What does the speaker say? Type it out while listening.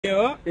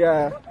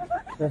Yeah.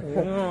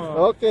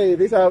 Okay,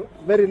 these are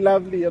very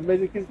lovely,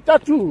 amazing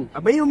tattoo.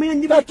 Tattoo.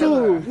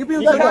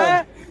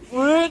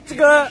这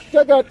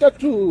个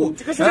tattoo.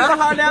 这个是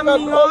好两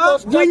名哦，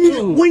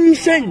纹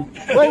身，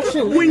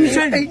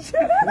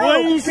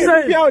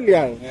漂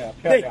亮，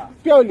对，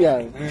漂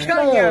亮。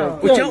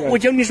我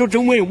教你说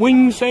中文，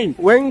纹身，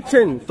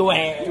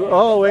对，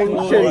哦，纹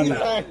身，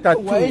还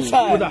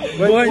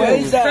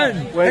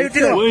有这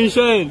个纹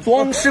身，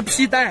装饰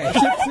皮带，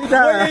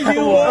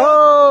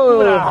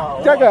哦，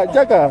这个，你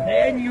这个呀，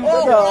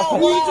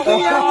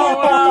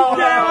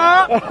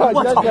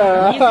我操，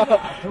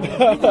你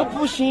这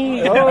不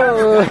行。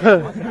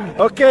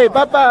OK，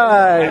 拜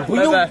拜。不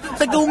用，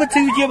再给我们走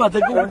一节吧，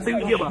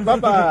拜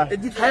拜。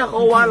你太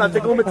好玩了，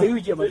再给我们走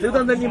一节吧，走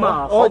到那里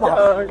嘛，好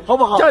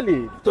不好？家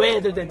里。对，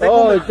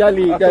哦，家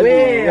里。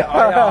对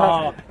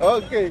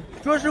OK。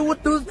主要是我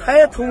肚子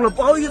太痛了，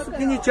不好意思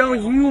跟你讲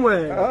英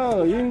文。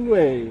哦，英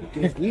文。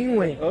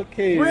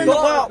OK。不然的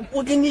话，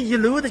我给你一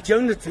路的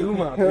讲着走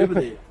嘛，对不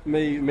对？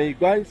没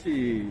关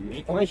系。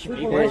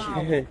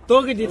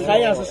多给你太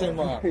阳是什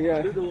么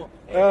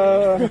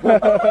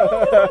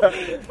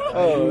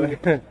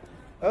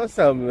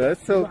？Awesome.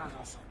 So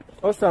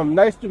awesome.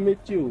 Nice to meet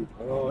you.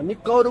 哦，你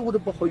搞得我都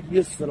不好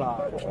意思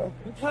了。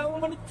你看我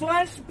们的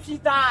钻石皮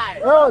带。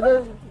哦，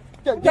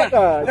这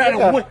个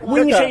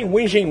纹身，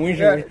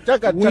这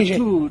个钻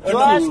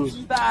石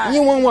皮带。你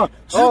问我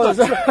几个？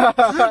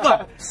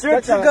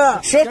说几个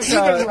是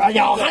吧？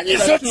要喊你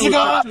说几个。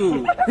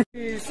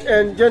Ladies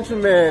and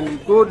gentlemen,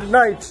 good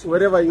night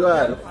wherever you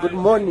are. Good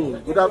morning,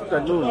 good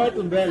afternoon.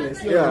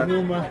 Yeah.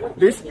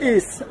 This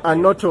is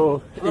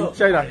ANOTO in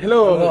China.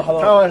 Hello.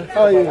 How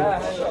are you?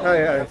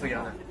 Hi.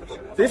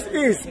 This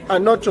is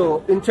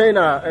ANOTO in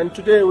China, and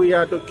today we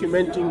are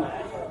documenting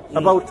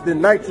about the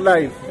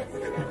nightlife.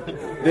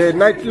 The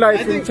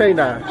nightlife in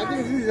China. I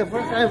think this is the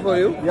first time for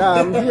you. Yeah,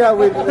 I'm here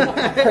with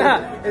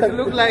It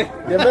looks like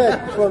the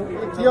man from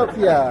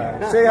Ethiopia.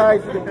 Say hi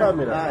to the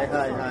camera.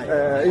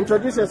 Hi.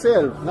 Introduce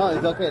yourself. No,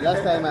 it's okay.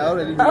 Last time I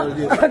already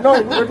introduced. No,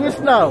 introduce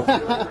now.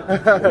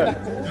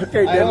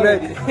 Okay, the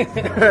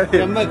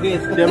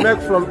man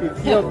from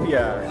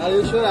Ethiopia. Are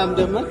you sure I'm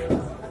the man?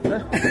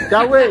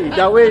 That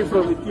way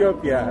from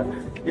Ethiopia.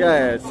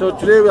 Yeah, so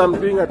today I'm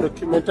doing a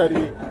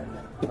documentary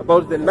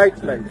about the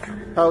nightlife,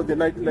 how the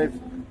nightlife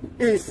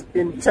is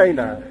in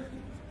China.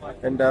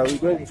 And we're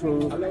going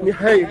to...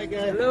 Hey.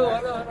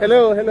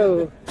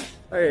 Hello.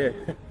 Hey.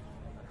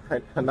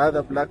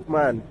 Another black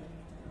man.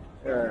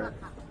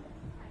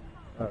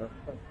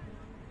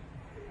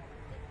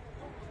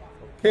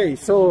 Okay,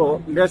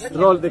 so let's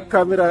roll the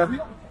camera.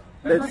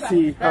 Let's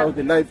see how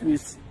the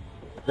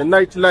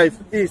nightlife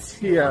is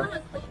here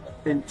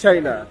in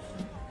China.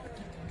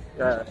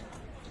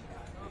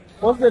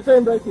 What's the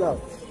time right now?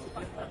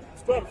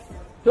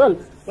 12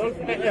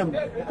 a.m.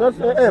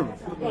 12 a.m.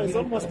 No, it's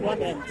almost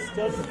 1 a.m.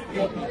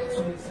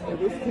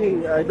 This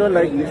thing, I don't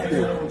like this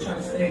thing.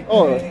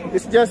 Oh,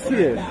 it's just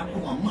here.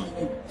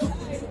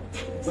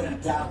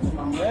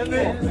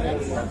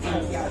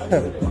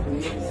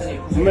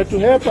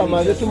 Mmetuhepa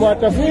manze,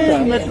 tumewatafuta.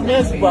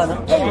 Mmetumesi bwana.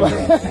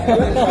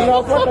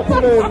 Tunafuata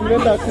kule,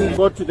 mnaenda to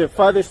go to the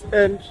farthest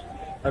end,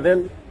 and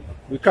then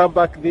we come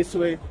back this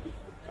way,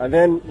 and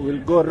then we'll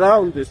go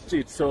around the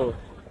street. So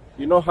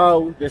you know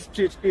how the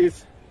street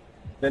is,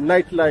 the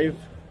nightlife.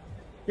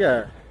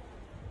 Yeah.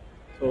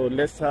 So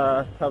let's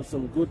have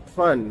some good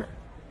fun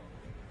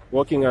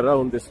walking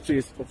around the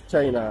streets of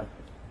China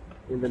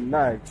in the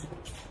night.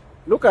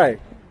 Look,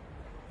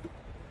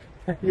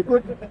 you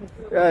good?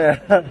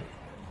 Yeah.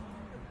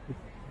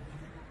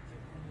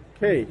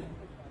 Okay.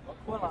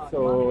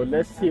 So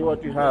let's see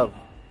what you have.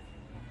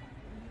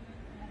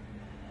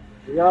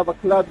 We have a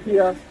club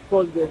here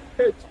called the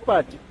H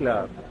Party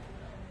Club.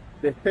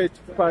 The H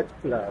Party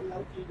Club.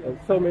 And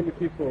so many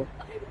people.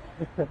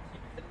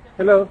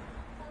 Hello.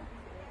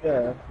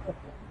 Yeah.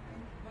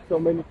 So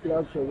many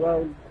clubs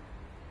around.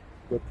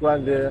 Got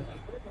one there.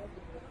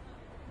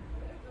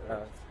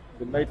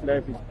 The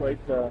nightlife is quite.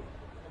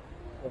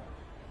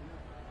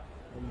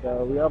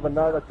 And we have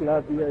another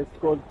club here. It's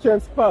called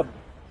Chance Pub.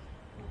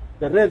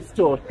 The Red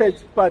Store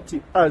H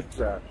Party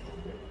Ultra.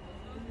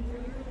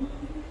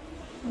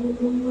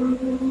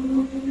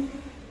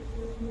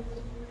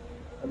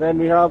 And then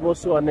we have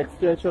also an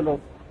extension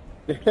of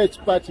the H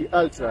Party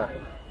Ultra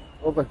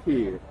over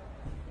here.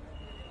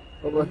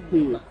 Over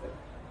here.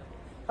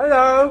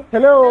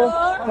 Hello.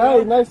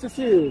 Hi, nice to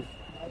see you.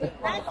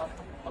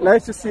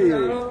 Nice to see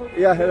you.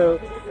 Yeah, hello.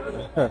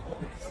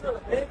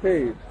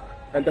 Hey.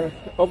 And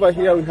over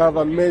here we have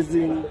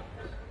amazing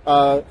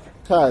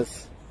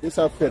cars. These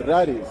are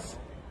Ferraris.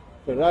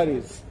 You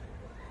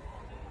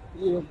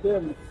of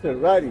them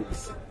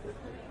Ferraris.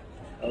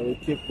 And we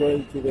keep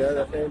going to the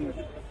other end.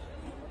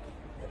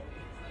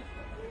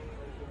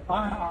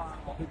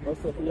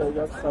 Also here we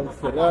have some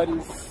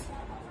Ferraris.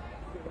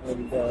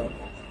 And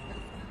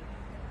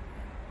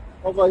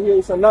over here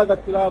is another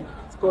club.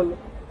 It's called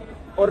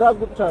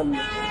Orangutan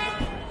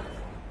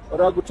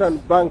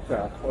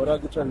Banker.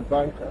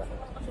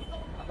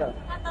 Hello.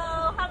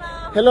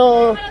 Hello.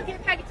 Hello, can you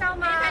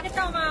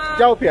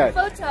照片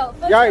Photo.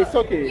 Yeah, it's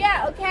okay.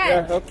 Yeah, okay.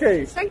 Yeah,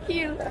 okay. Thank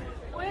you.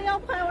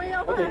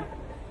 Okay.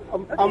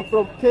 I'm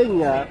from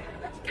Kenya.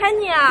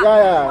 Kenya.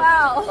 Yeah.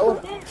 Wow. Oh,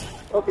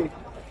 okay.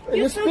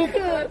 You're so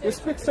good. You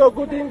speak so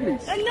good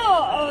English.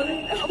 No,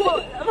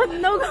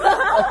 no.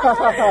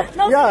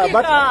 Yeah,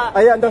 but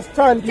I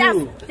understand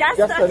you.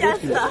 Just a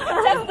little.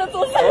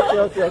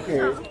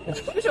 Okay.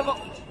 为什么？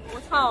我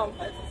操！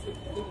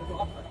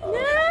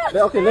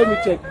 Okay, let me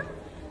check.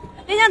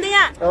 等一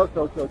下。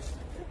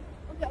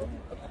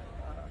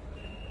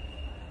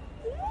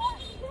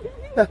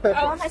 Okay.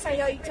 我还想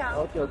要一张。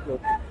 Okay.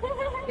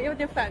 有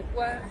点反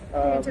光。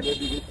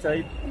 Maybe this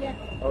side. Yeah.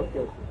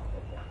 Okay.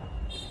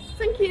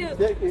 Thank you.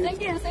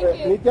 Thank you.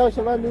 你叫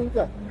什么名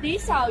字？李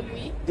小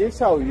鱼。李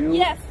小鱼。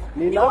Yes.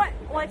 你呢？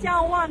我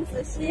叫汪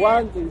子熙。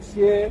汪子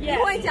熙。你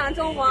会讲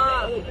中文？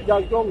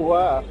讲中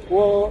文。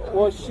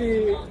我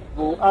是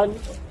武安，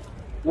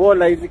我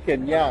来自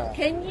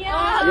Kenya。Kenya.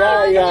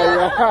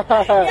 Yeah.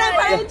 再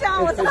快一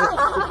张，我操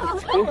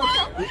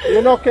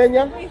You know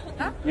Kenya?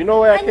 You know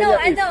where Kenya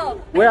I is? know.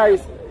 Where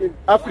is in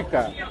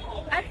Africa?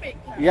 Africa.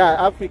 Yeah,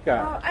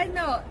 Africa. Oh, I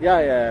know.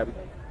 Yeah.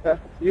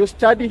 You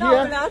study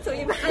here?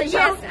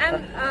 Yes,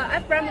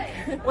 I'm from.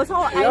 我说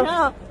I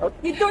know，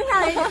你蹲下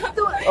来，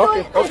蹲。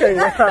Okay. Okay.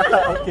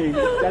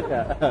 这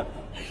个。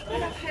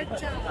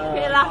可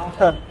以了。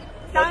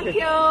Thank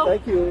you.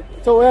 Thank you.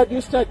 So where do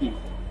you study?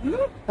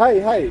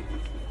 Hi.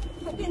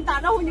 跟你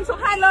打招呼，你说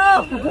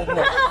hello。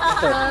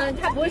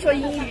他不会说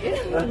英语。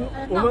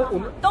我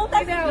们都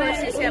在这不要了，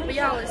谢谢，不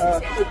要了，谢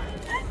谢。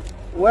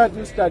 Where do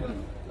you study?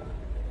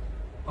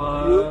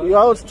 You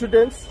are all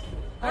students?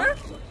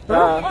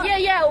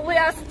 Yeah, we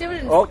are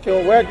students.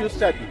 Okay, where do you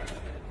study?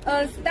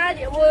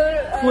 Study 我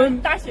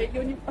大学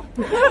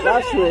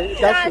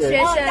大学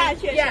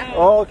生。Yeah.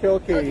 Oh,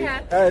 okay.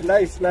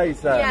 Nice.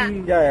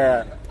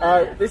 Yeah.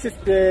 This is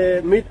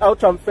the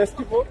Mid-Autumn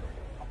Festival.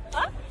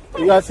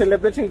 You are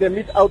celebrating the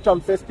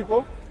Mid-Autumn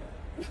Festival?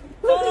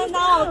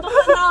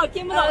 No，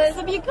听不懂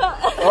speaker。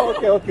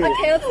 Okay. I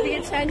can't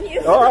speak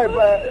Chinese. Oh,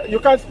 but you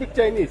can't speak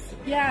Chinese.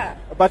 Yeah.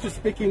 But you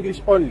speak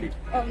English only.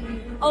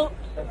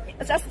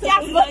 Just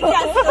吓死了。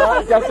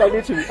 Just a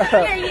little.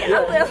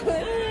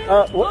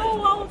 我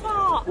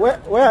操。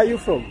 Where are you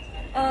from?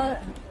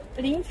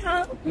 临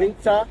沧。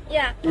 Lincha?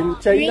 Yeah. In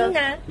China? 云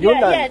南。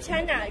 Yunnan. Yeah,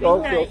 China. 云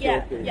南。Okay.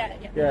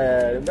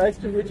 Yeah. Nice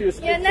to meet you.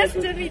 Yeah, nice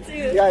to meet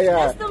you. Yeah.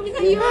 Nice to meet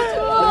you too.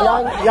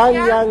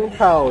 Yang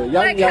Hao.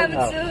 Welcome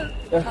to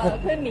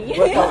昆明。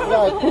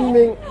Yeah,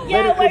 Kunming.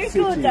 Yeah, very city.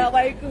 good,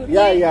 very good.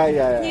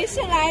 Yeah. 你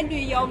是来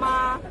旅游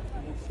吗？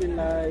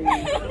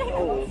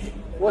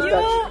 What's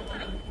that?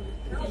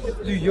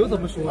 旅游怎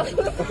么说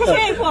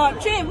Trip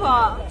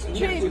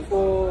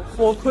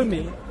For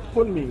Kunming.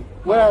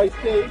 Where I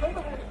stay.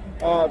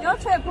 Your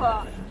trip.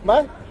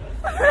 Man?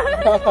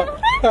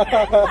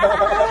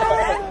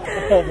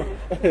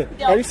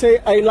 Can you say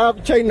I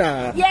love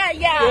China? Yeah.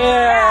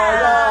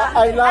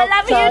 I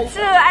love you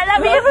too. I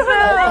love you too.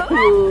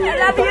 I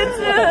love you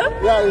too.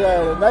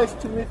 Yeah. Nice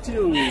to meet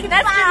you.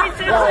 Nice to meet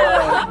you too.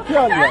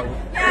 Pyongyang.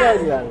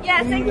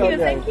 Yeah,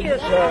 thank you.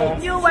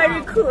 Yeah. You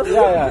very cool.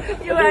 Yeah.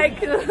 You very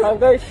cool. 很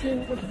高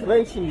兴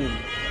认识你。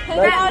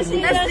Nice to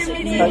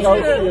meet you. 很高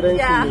兴认识你。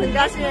 Yeah, 很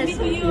高兴认识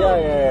你。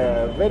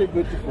 Yeah. Very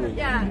beautiful.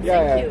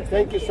 Yeah,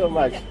 Thank you so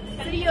much.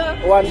 See you.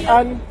 晚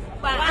安。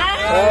晚安。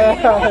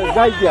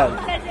再见。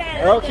再见。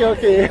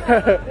 Okay.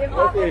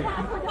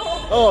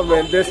 Oh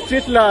man, the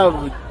street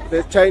love.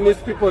 The Chinese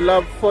people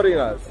love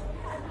foreigners.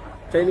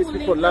 Chinese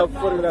people love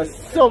foreigners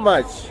so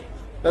much.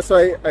 That's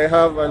why I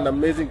have an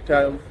amazing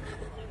time.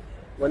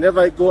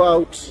 Whenever I go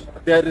out,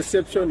 their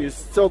reception is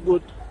so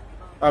good.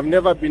 I've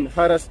never been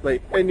harassed by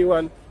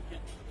anyone.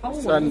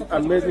 It's an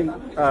amazing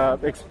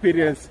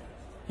experience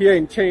here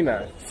in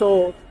China.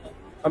 So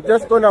I'm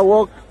just gonna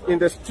walk in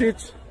the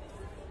street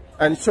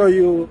and show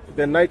you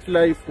the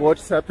nightlife,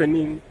 what's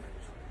happening,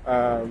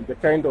 the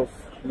kind of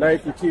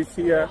life it is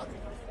here,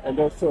 and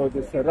also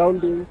the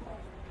surrounding.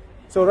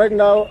 So right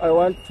now I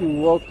want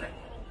to walk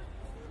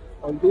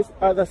on this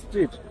other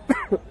street.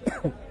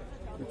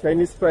 The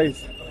Chinese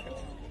price.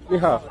 The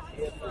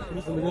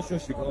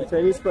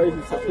Chinese price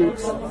is a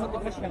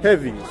bit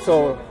heavy.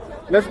 So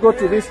let's go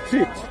to this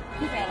street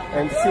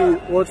and see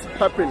what's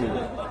happening.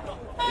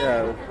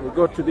 Yeah, we'll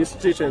go to this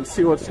street and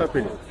see what's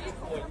happening.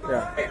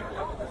 Yeah.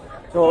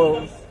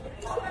 So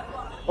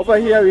over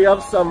here we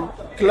have some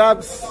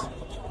clubs.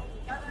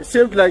 It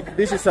seems like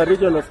this is a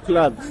region of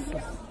clubs.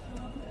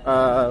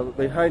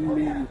 Behind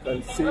me you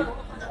can see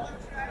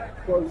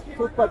called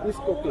Super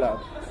Disco Club.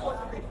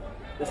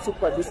 The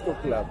Super Disco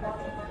Club.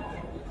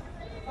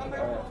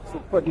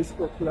 Super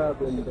Disco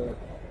Club, and it's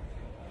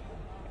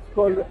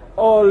called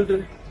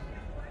Old.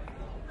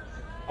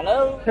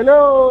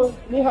 Hello,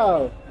 ni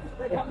hao.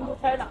 Welcome to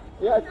China.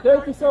 Yeah,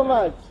 thank you so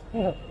much.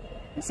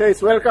 He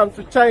says, welcome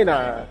to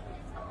China.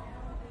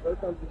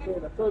 Welcome to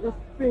China. So this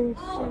pink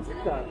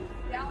sister.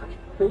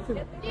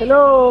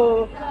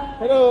 Hello,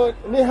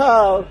 ni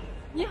hao.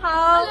 你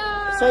好。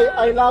 Say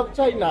I love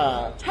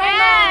China.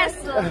 Yes.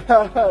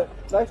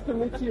 Nice to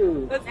meet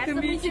you. Nice to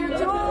meet you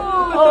too.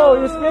 Oh,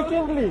 you speak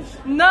English?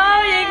 No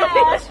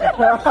English.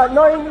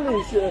 No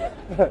English.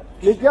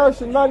 你叫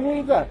什么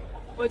名字？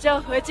我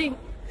叫何静。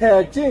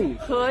何静。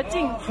何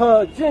静。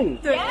何静。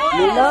对。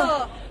你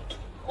呢？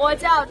我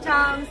叫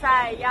张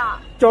赛亚。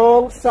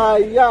钟赛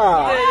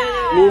亚。对对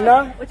对。你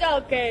呢？我叫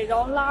给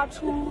容拉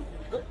出。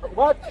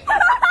 What？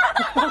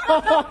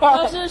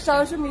 我是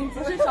少数民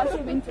族，是少数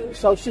民族。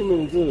少数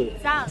民族。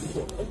藏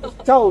族。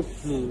赵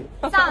子。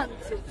藏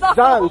族。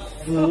藏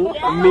族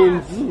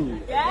民族。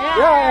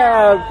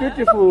Yeah,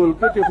 beautiful,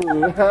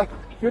 beautiful,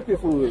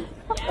 beautiful.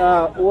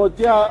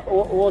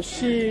 我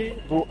是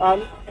武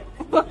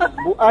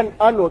安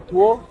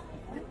ANOTO，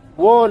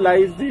 我来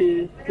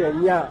自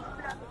肯亚。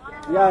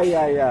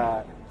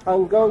呀。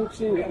 很高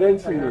兴认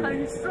识你。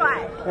很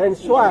帅。很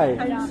帅。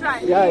很帅。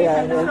呀，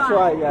很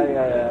帅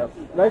呀。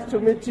Nice to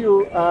meet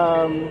you.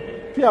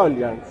 漂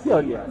亮。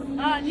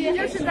啊，你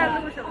这是在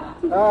录什么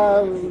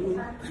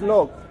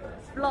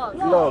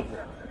？Vlog.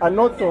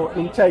 ANOTO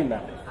in China.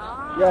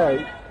 Yeah.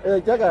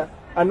 这个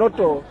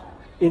ANOTO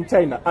in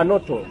China.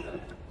 ANOTO.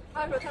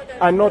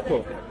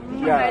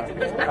 Yeah.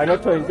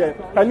 ANOTO in China.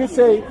 Can you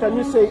say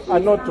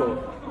ANOTO?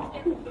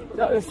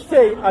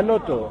 Say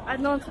ANOTO.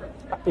 ANOTO.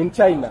 In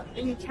China.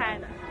 In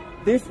China.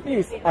 This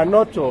is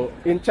ANOTO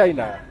in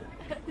China.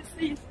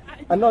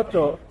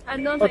 ANOTO.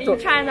 ANOTO in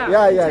China.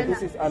 Yeah.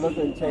 This is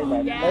ANOTO in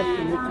China. Yeah. Nice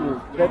to meet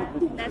you. Very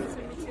good. Nice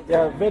to meet you.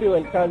 Yeah, very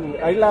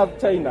welcoming. I love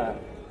China.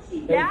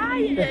 Yeah.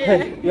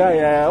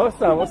 Yeah.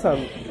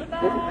 Awesome.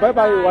 Bye.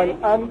 晚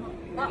安。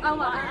晚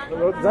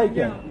安。再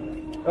见。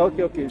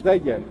Okay. 再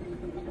见。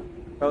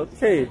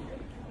Okay.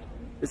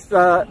 It's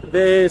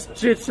the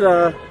streets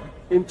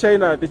in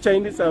China. The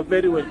Chinese are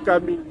very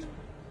welcoming.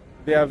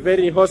 They are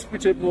very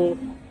hospitable.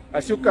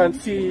 As you can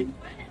see,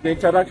 the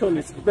interaction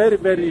is very,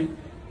 very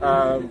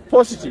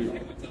positive.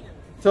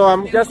 So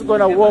I'm just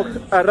gonna walk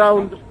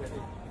around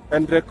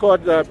and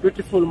record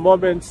beautiful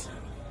moments.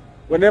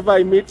 Whenever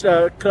I meet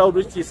a crowd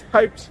which is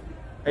hyped,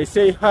 I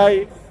say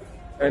hi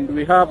and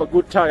we have a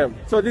good time.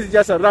 So this is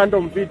just a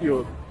random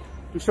video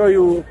to show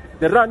you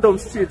the random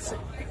streets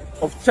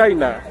of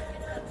China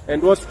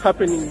and what's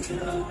happening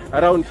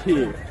around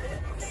here.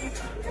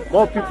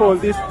 More people on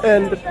this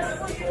end,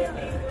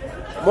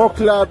 more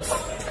clubs,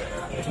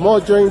 more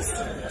joints.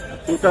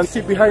 You can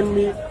see behind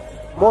me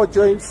more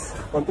joints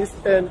on this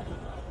end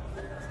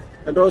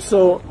and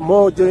also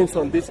more joints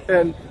on this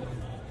end.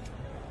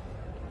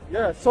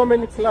 Yeah, so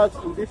many clubs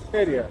in this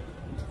area.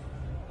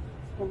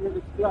 So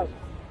many clubs.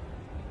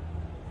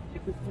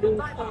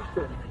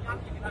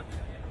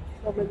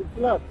 So many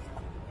clubs.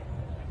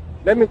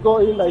 Let me go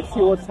in and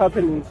see what's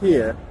happening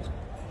here.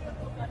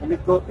 Let me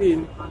go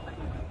in,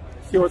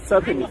 see what's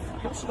happening.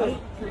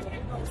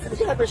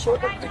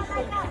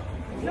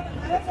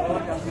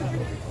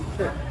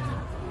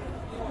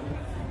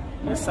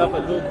 Let's have a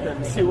look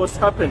and see what's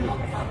happening.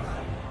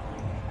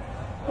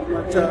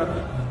 But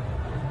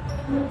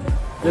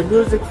the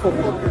music for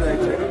copyright,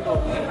 I don't know.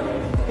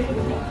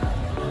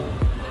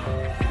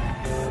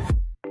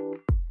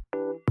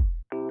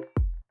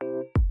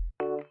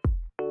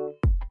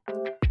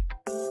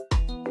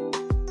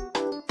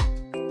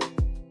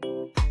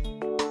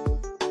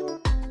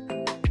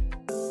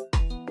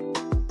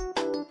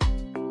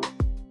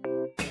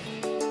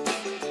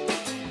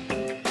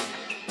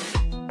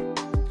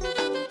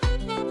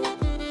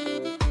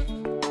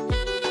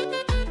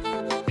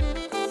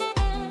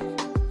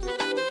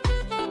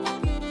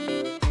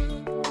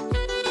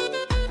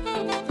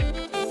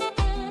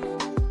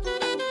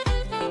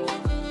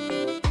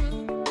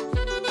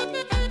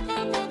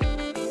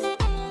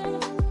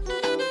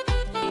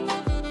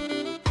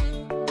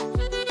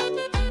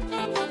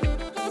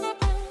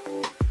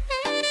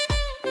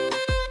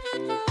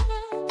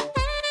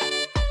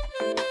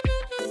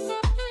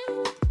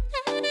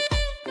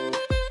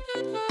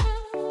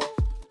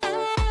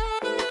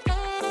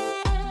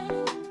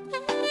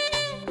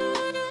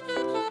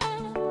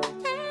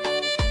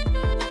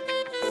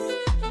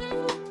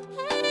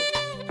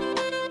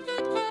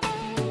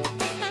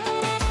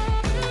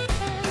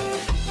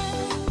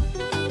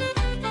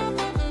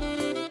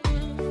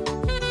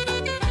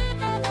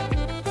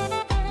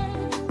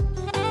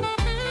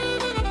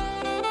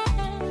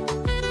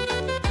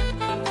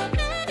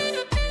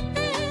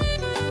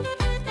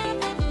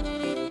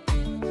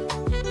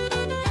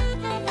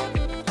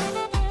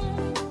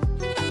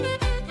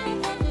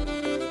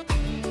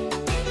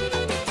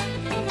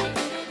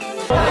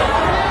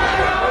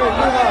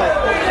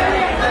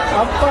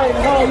 I'm fine,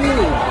 how are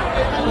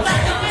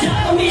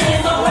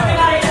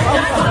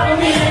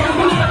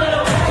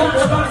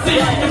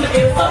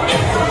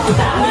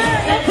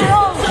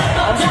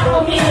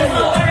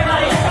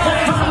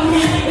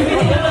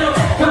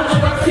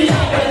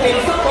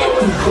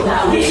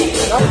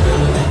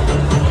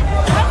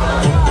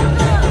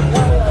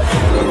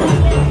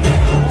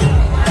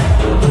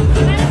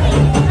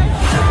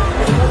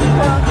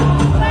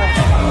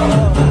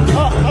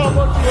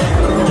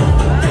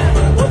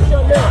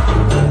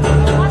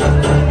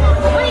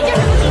我已经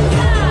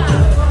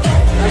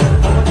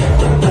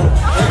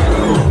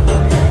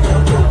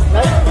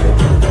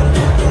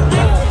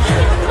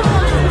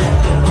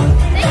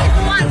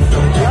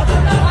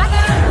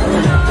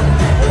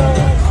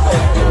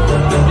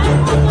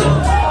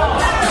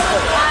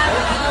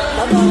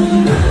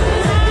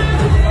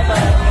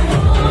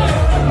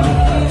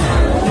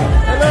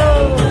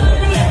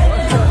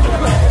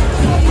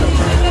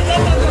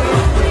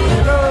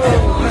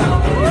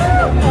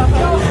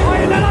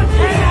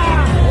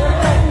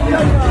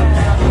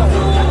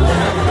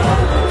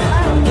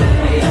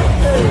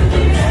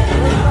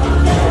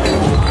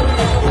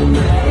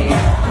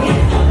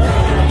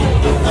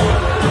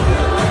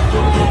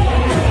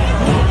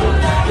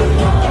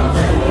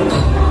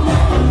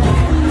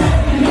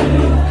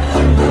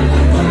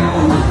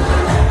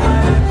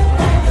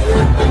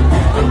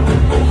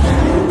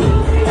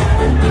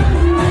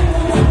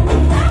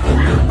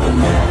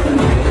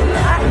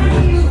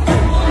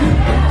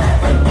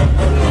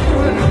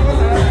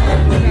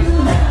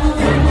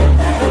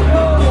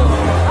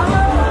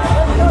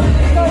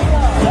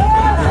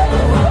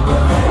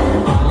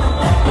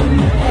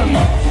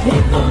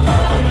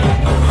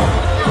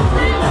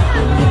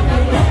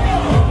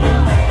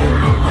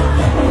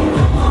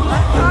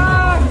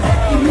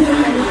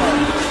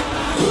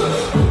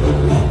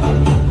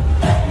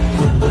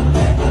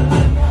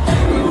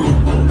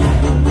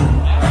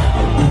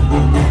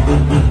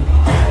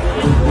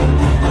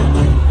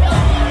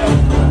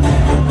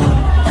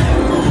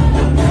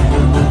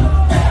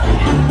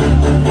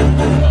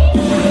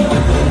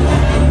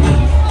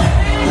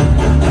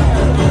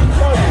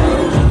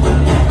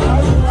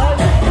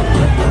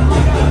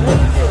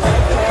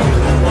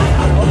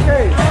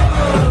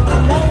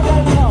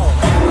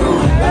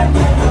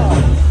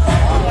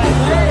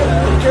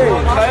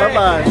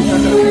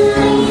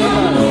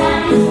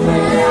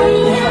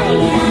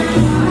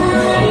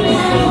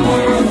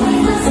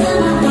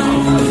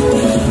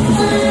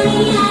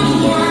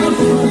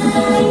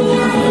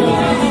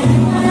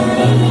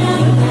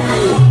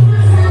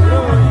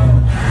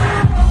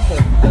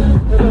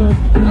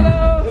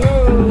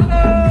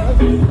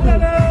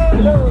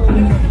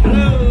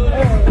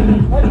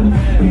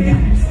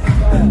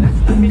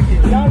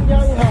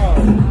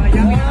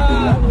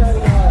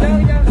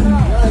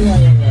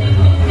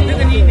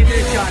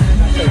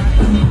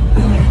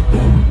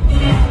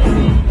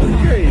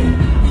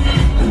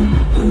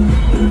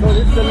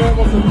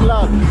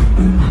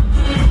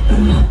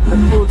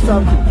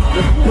something.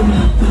 The food.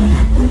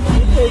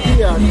 BKB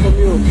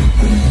commune.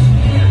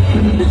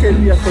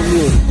 BKB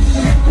commune.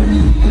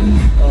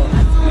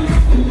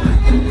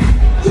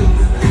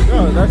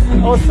 Oh, that's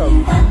awesome.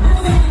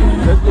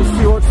 Let me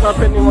see what's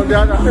happening on the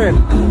other end.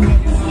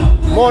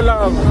 More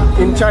love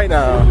in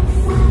China.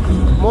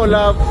 More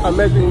love,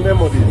 amazing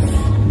memories.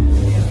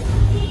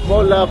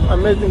 More love,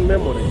 amazing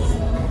memories.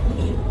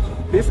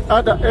 This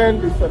other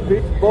end is a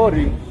bit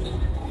boring.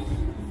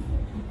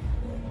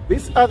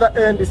 This other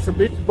end is a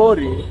bit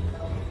boring.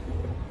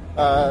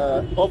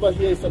 Over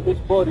here is a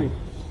bit boring.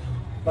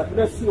 But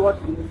let's see what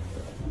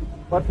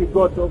we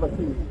got over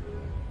here.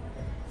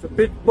 It's a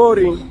bit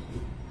boring,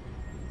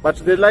 but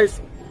the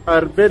lights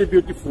are very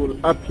beautiful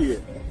up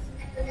here.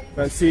 You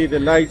can see the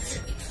lights.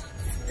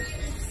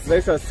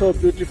 Lights are so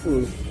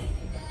beautiful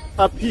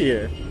up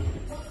here.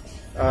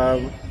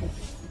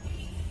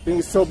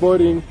 Things so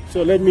boring.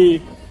 So let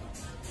me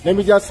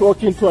just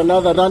walk into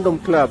another random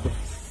club.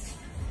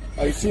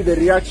 I see the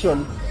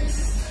reaction.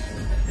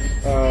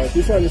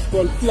 This one is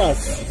called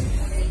Plus.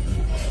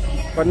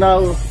 But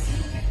now,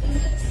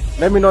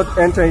 let me not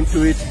enter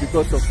into it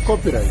because of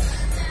copyright.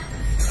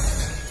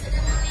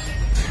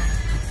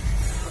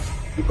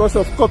 Because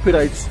of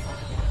copyright,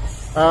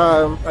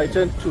 I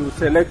tend to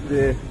select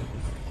the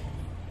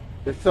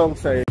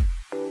songs I.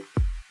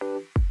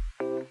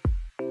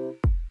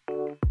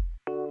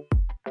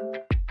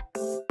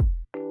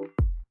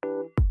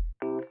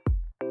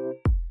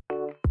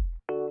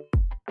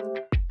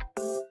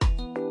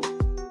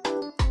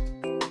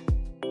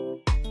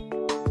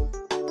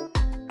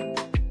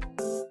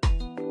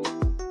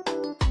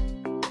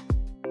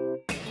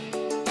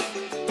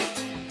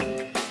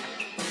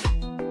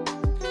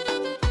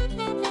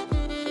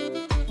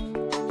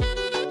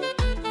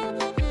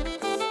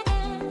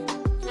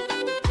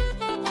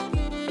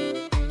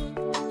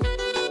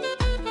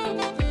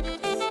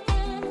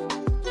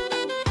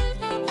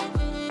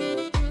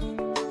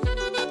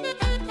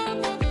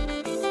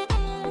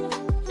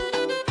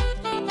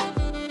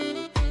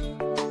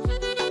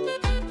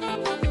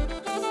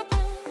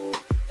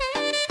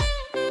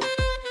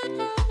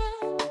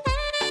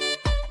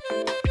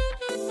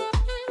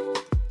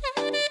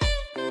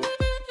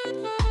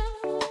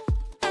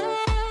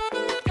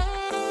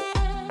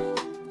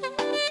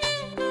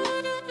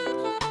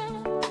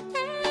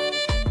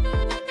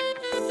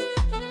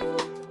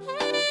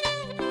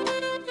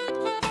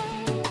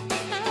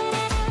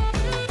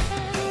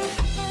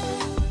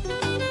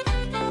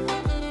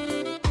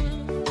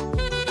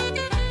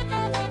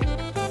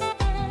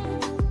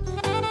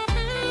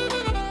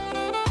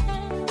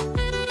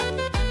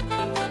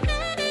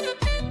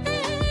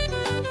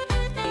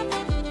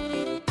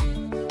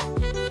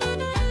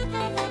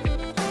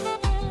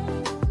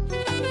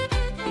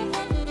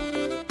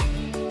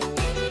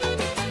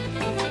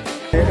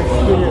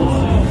 Experience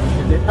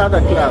in the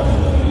other club.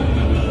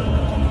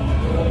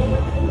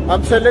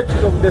 I'm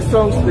selecting of the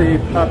songs they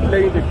are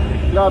playing in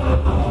the club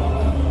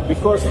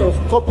because of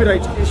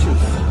copyright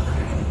issues.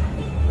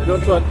 I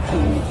don't want to.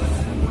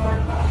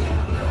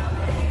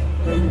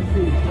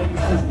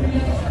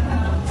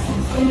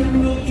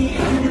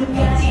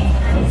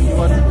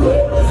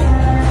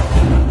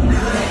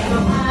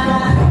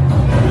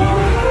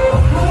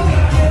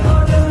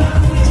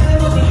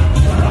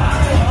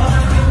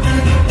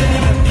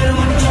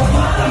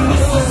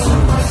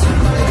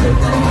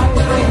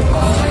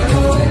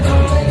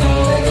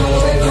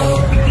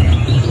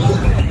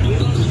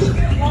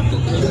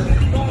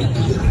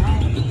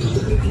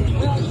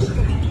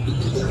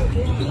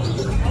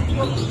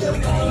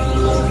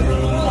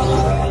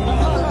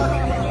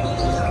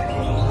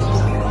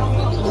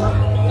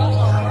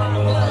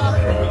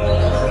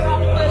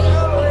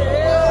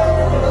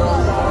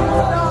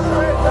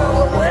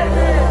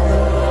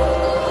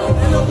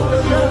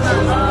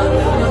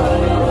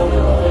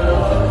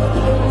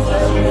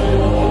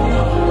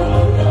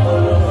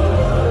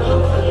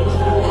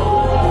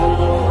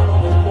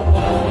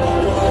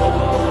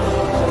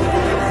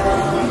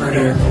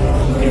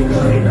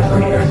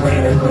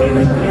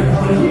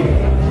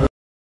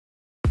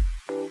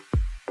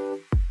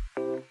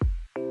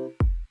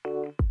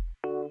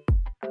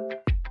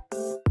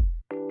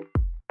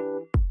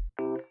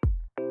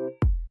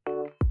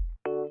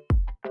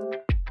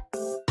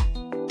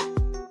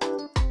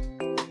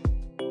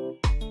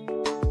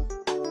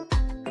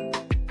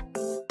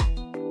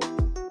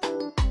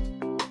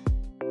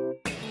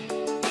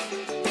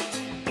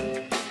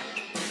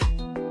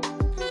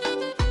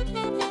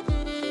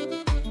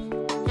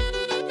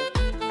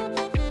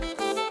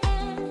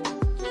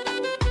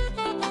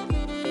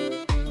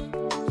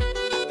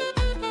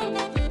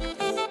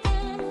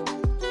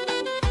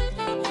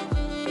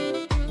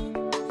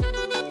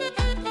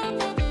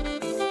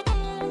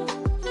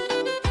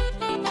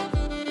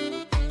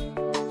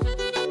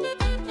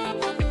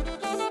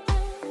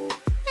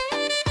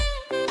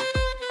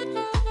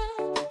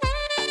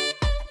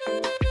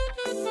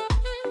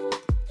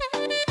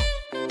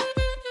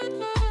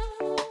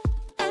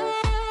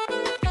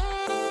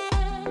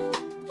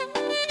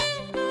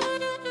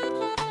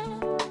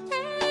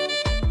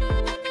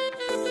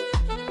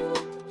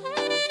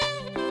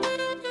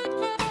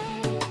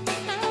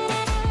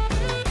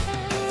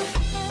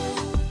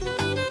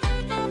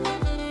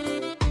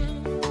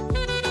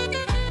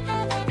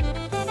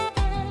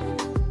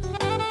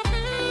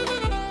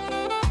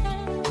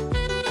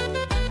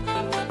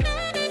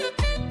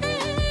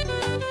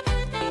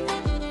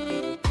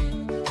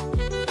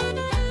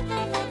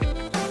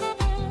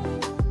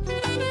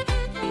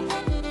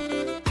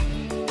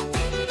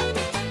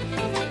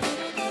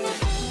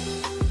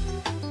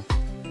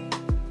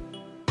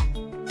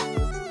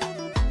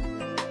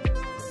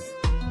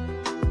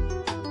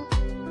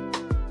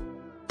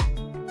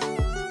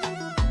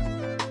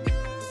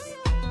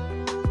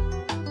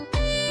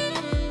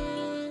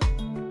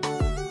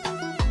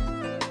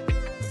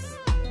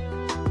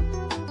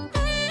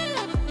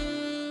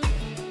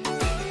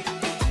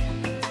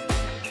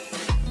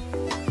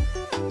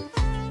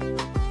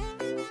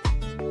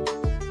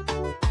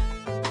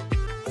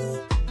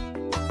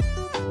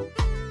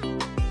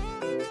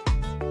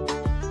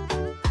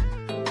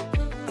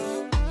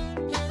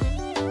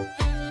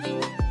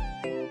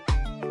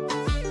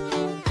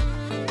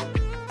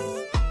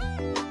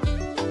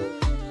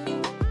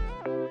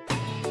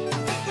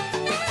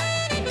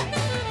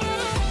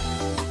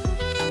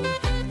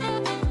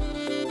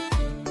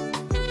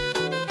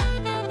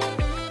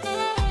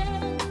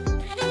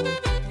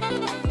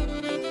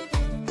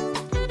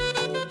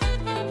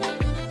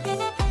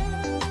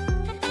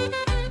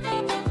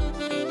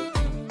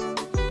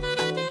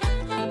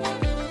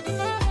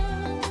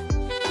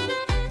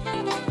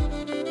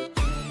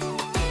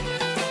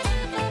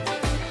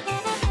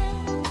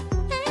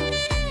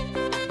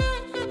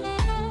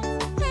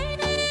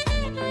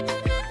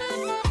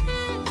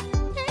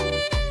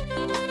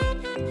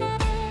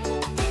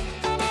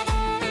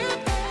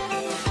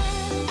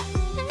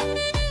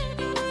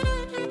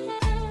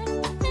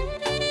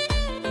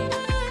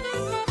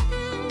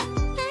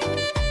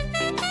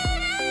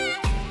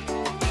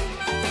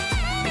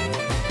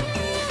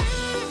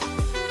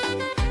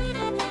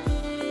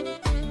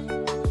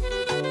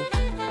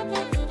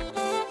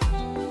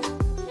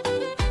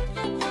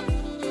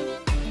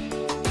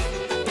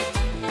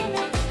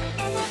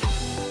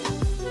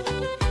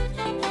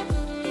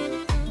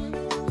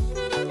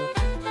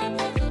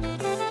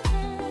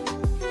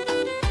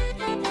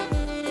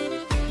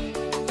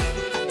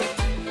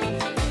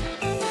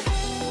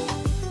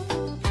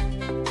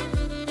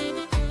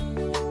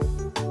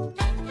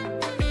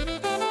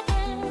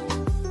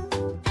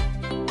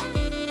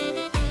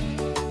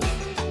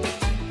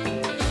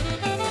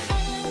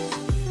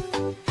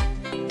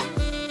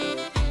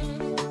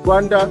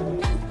 Rwanda.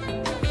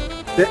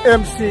 The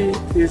MC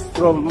is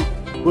from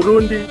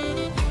Burundi.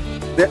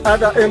 The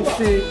other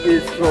MC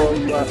is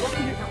from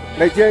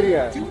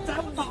Nigeria.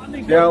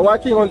 They are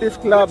working on this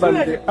club and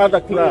the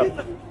other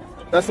club.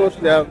 That's what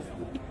they have.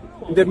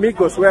 The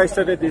Migos, where I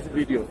started this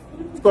video.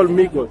 It's called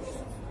Migos.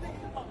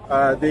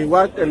 They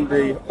work and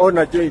they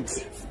honor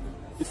joints.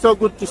 It's so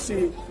good to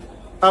see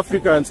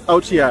Africans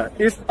out here,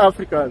 East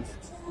Africans,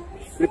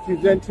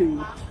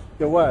 representing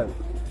the world.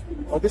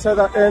 On this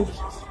other end,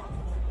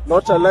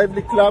 not a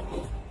lively club,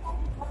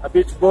 a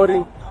bit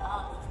boring,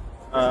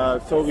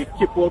 so we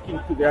keep walking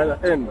to the other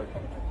end.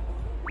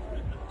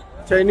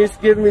 Chinese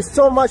give me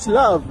so much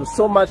love,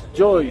 so much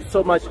joy,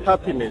 so much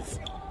happiness.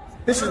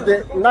 This is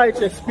the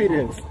night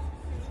experience.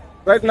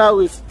 Right now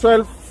it's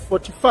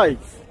 12:45.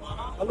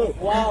 Hello.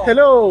 Wow.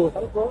 Hello.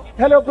 Hello, bro.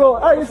 Hello, bro.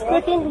 Ah, you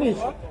speak English?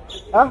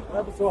 Huh?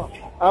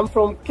 I'm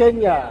from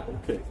Kenya.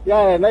 Okay.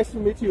 Yeah, nice to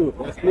meet you.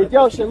 你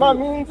叫什么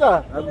名字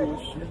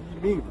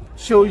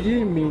？Xiu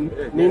Yimin.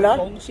 你呢？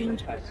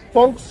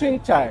风兴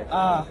才。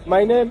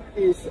My name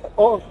is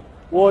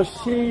我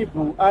是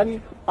武安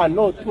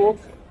ANOTO.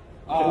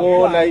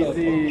 我来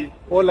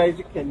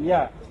自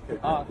Kenya.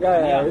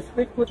 Yeah, you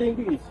speak good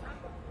English.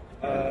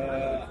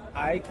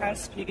 I can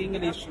speak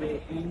English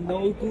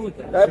no good.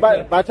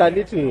 But a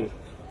little.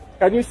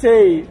 Can you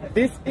say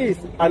this is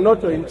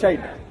ANOTO in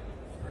China?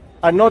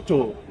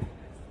 ANOTO.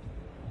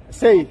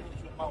 Say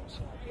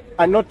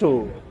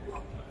ANOTO.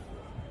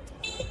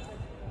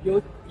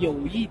 有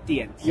一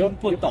点听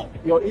不懂。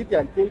有一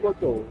点听不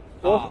懂。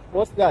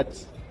What's that?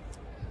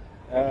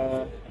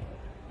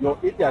 有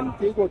一点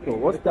听不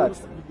懂。What's that?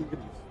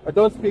 I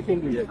don't speak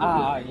English.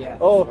 Yeah.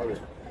 Oh,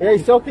 yeah,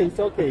 it's okay, it's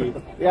okay.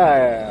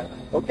 Yeah,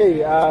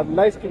 okay.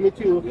 Nice to meet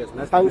you.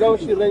 很高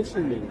兴认识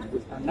你。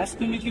Nice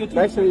to meet you too.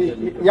 Nice to meet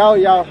you.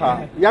 要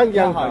好，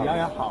样好。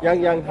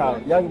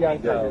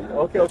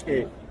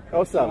Okay.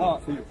 Awesome.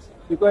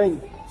 You're going.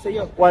 See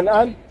you. 晚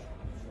安.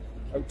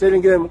 I'm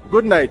telling them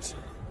good night.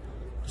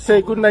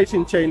 Say good night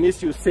in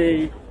Chinese. You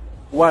say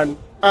晚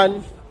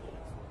安.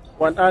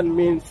 晚安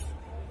means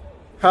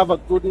have a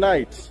good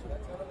night.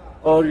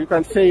 Or you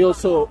can say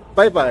also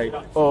bye bye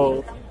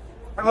or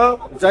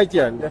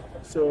zaijian.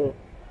 So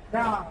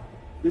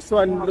this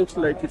one looks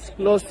like it's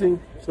closing.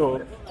 So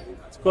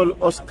it's called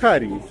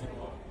Oscari.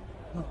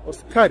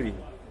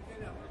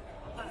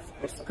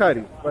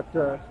 But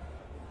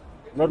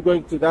not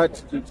going to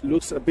that. It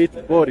looks a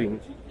bit boring.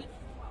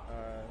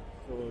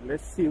 So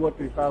let's see what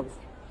we have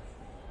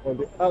on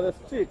the other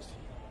street.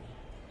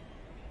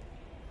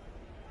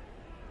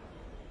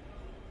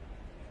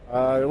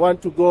 I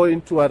want to go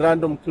into a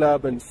random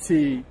club and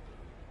see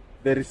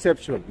the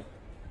reception.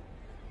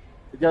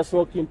 Just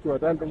walk into a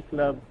random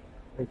club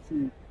and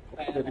see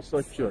the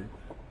reception.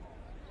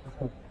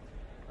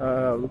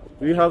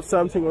 We have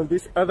something on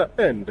this other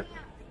end.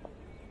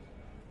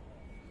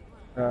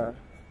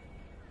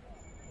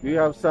 We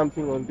have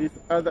something on this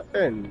other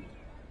end.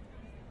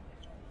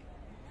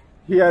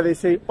 Here they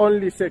say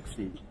only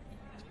sexy.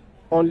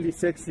 Only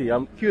sexy.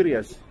 I'm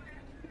curious.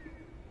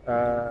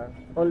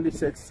 Only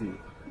sexy.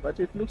 But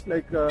it looks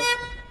like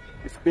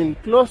it's been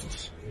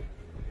closed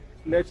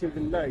late in the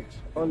night.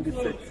 Only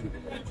sexy.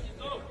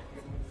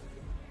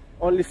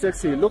 Only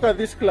sexy. Look at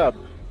this club.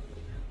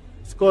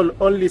 It's called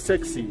Only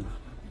Sexy.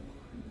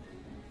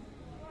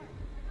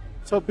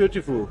 So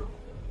beautiful.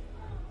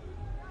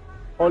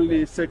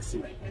 Only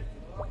Sexy.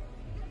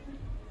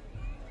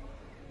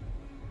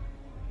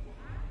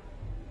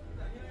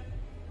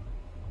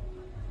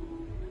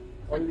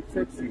 Only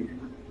Sexy.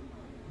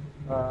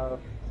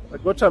 I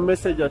got a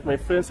message that my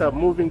friends are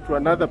moving to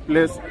another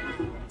place,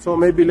 so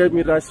maybe let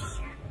me rush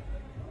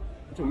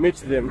to meet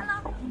them.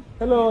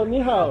 Hello,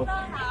 你好。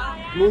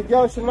你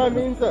叫什么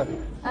名字？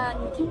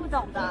你听不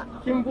懂的。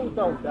听不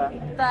懂的。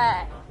对。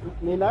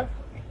你呢？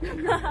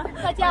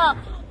他叫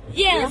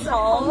燕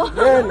红。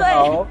燕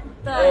红。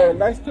对。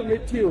Nice to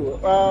meet you.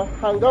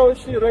 很高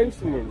兴认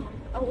识你。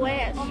我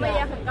也是。我们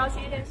也很高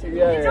兴认识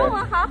你。你中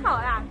文好好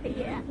呀，可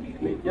以。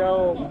你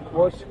叫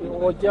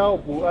我叫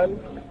武安。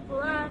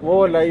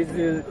我来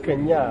自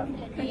Kenya.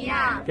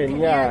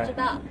 Kenya. 知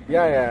道。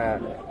Yeah.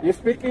 You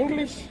speak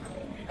English?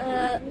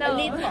 No.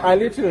 A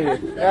little.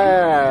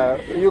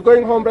 You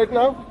going home right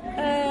now?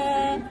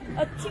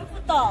 听不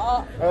懂。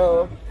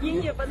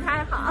英语不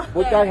太好。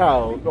不太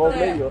好，我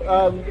没有。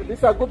This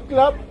is a good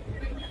club.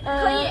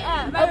 可以。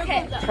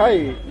OK。可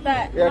以。对。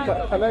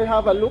Yeah. Can I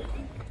have a look?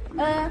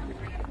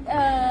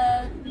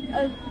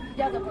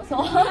 要怎么说？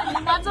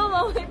你拿中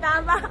文回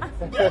答吧。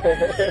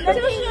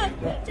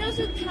就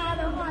是他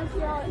的话需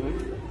要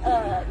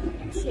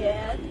钱，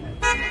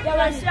要不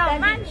然需要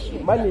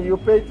money。 Money you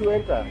pay to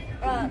enter.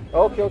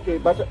 Okay.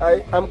 But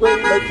I'm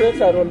going. My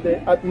friends are on the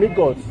at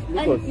Migos.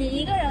 你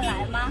一个人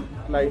来吗？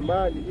来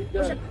吗？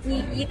你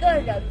一个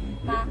人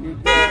吗？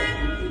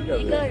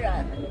一个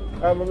人。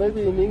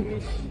Maybe in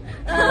English.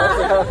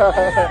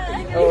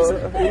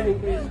 In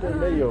English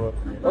没有。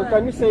Oh,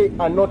 can you say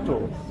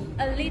ANOTO?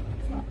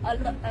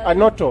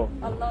 ANOTO.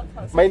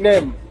 My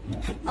name.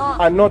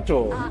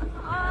 ANOTO.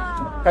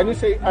 Can you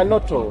say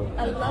ANOTO?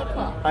 A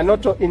local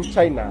ANOTO in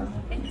China.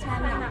 in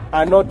China.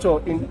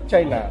 ANOTO in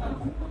China.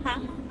 Huh?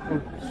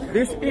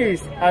 This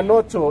is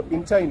ANOTO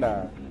in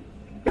China.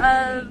 这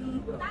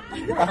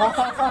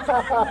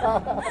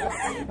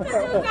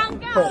就尴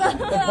尬了。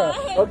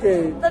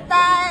 Okay. 拜拜。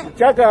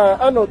 Jaga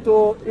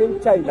ANOTO in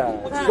China.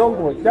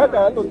 Jongwo.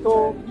 Jaga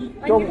ANOTO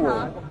Jongwo.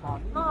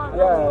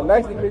 Yeah,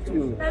 nice to meet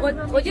you.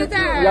 我就在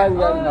Yang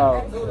Yang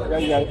Hao.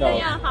 Yang Yang Hao.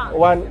 Yang Hao.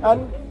 Wan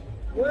An.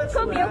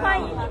 昆明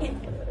欢迎你。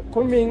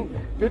 Kunming,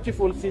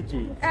 beautiful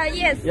city.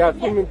 Yes. Yeah,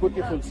 Kunming,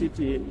 beautiful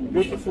city.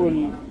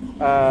 Beautiful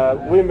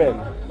women.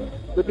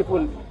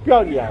 Beautiful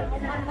漂亮.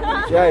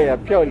 Yeah,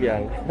 漂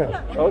亮.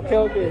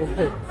 Okay.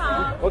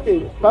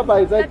 Okay,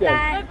 bye-bye, 再见.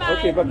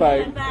 Okay,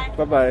 bye-bye.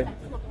 Bye-bye.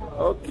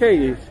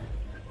 Okay,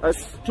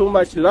 that's too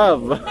much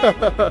love.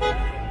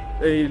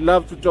 They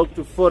love to talk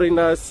to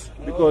foreigners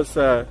because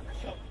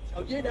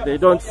they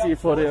don't see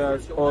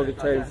foreigners all the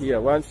time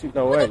here, once in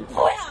a while.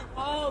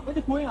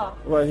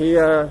 Well,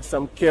 here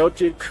some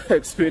chaotic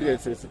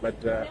experiences,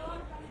 but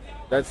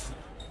that's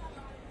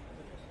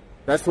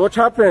what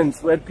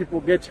happens when people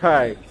get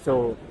high.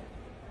 So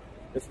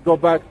let's go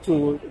back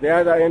to the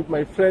other end.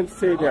 My friends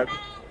say they are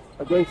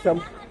going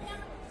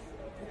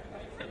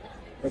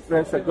my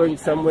friends are going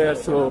somewhere,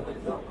 so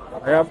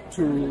I have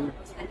to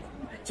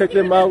check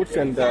them out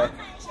and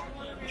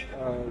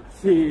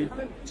see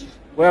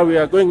where we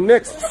are going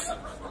next.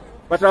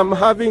 But I'm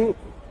having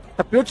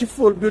a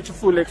beautiful,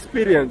 beautiful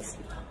experience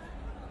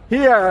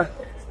here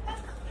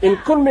in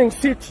Kunming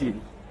City.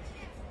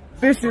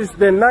 This is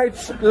the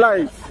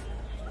nightlife,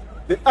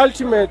 the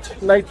ultimate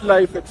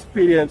nightlife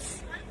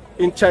experience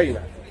in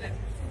China.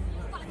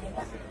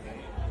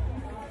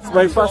 It's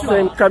my first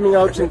time coming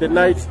out in the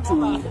night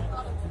to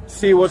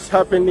see what's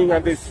happening,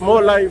 and there's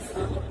more life,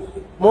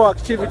 more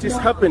activities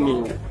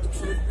happening,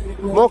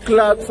 more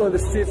clubs on the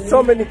street,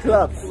 so many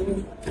clubs.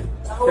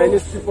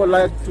 Chinese people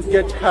like to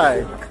get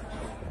high.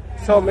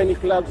 So many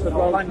clubs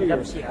around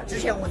here.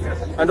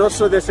 And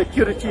also the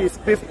security is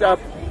beefed up.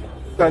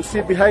 You can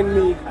see behind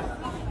me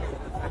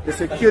the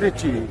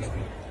security.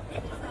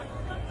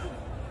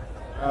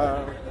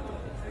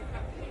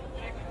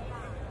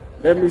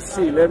 Let me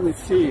see.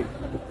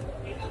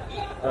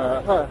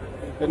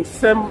 And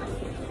same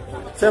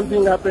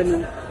thing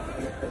happening.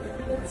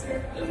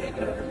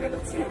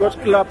 You got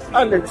Club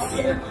Alex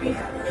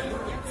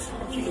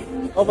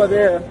over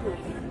there.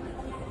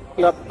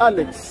 Club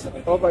Alex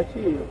over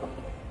here.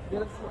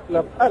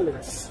 Club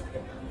Alex.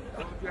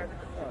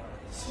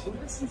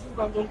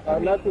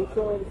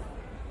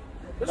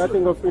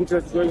 Nothing of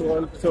interest going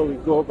on, so we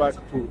go back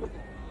to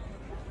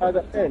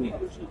other end.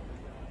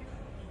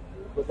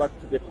 Go back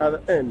to the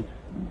other end.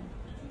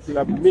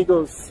 Club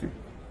Migos.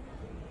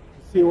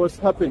 See what's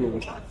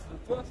happening.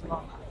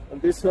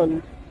 And this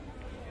one,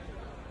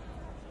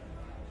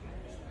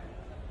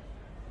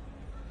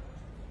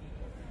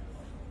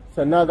 it's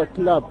another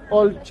club,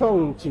 Old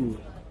Chongqing,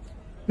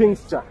 Pink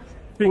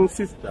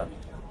Sister,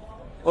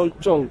 Old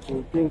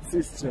Chongqing, Pink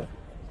Sister.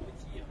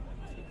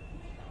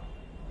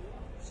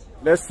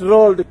 Let's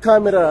roll the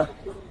camera,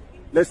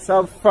 let's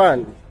have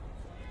fun.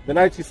 The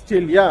night is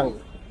still young.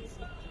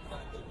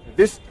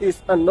 This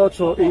is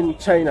ANOTO in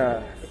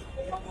China.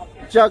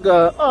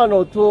 Jaga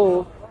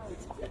ANOTO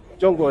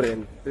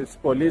Zhongguoren. There's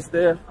police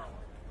there.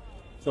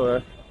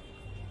 So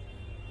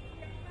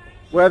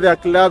where there are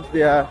clubs,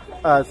 there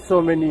are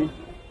so many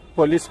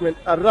policemen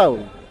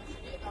around.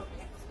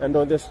 And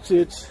on the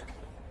street,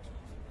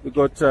 we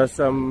got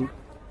some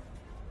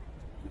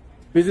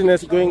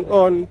business going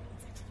on.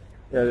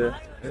 Yeah.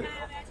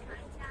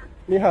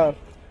 Ni hao.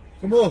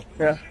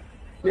 Yeah.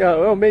 Ni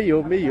hao. Oh, 没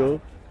有.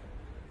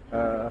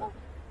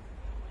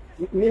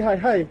 Ni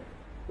hi.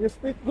 You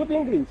speak good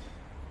English.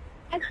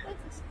 I supposed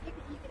to speak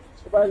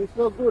English. But it's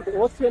so good.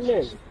 What's your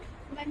name?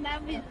 My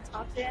name is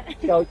Chao Jue.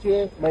 Xiao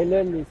Jue. My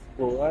name is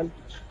Boan.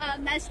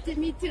 Nice to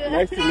meet you.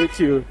 Nice to meet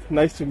you.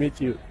 Nice to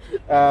meet you.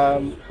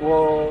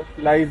 我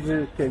来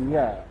自肯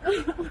亚。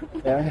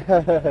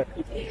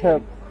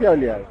漂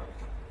亮。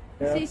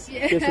谢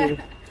谢。谢谢。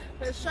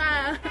很帅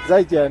啊。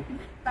再见。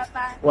拜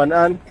拜。晚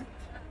安。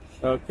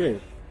Okay.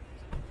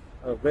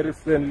 Very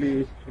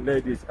friendly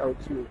ladies out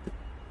here.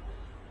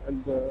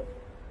 And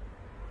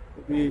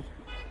maybe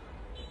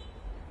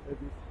very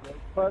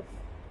fast.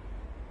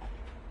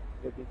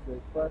 And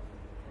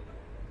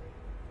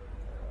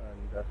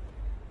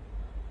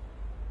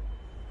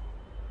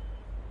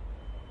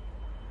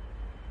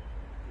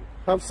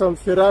have some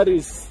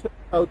Ferraris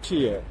out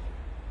here.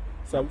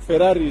 Some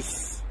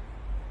Ferraris,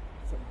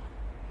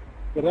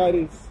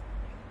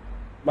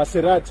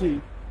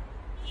 Maserati,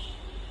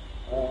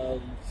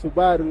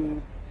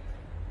 Subaru,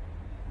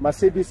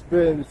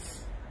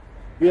 Mercedes-Benz,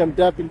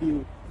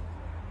 BMW,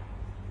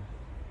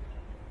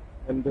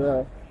 and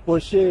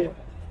Porsche,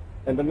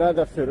 and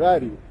another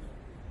Ferrari.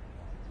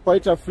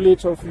 Quite a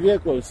fleet of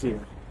vehicles here.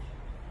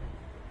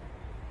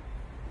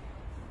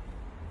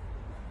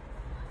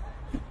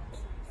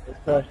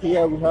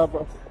 Here we have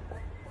a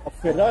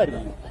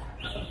Ferrari.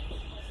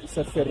 It's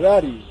a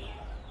Ferrari.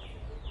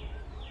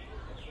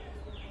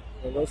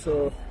 And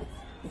also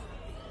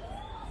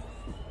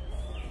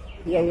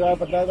Here we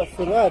have another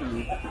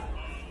Ferrari.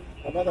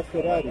 Another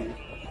Ferrari.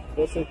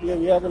 Also here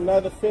we have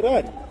another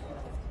Ferrari.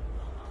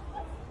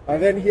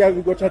 And then here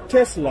we got a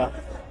Tesla.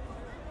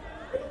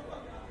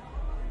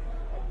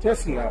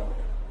 Tesla.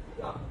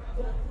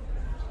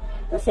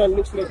 This one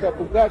looks like a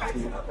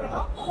Bugatti.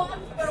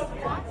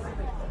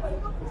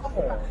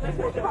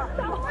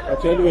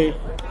 But anyway,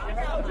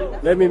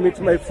 let me meet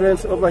my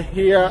friends over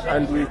here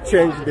and we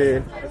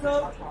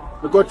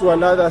go to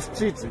another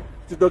street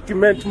to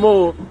document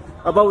more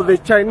about the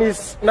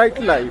Chinese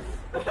nightlife.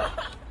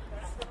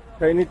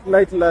 Chinese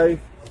nightlife.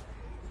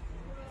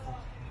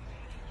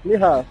 Ni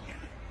hao.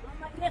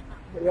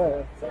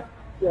 Yeah.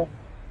 Yeah.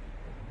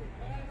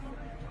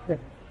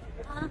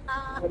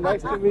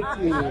 Nice to meet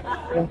you.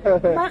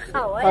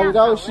 很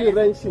高兴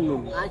认识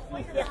你。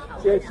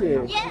谢谢。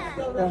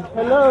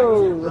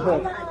Hello.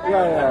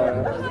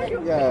 Yeah.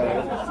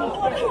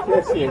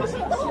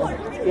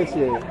 谢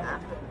谢。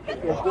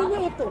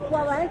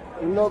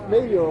No,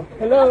 没有。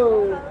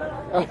Hello.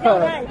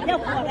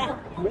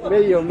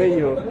 没有。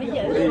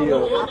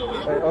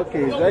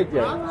OK， 再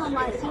见。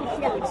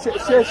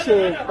谢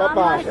谢，拜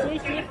拜。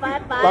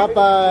拜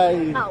拜。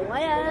好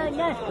呀。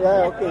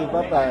Yeah, OK，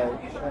 拜拜。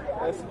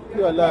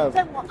Your love.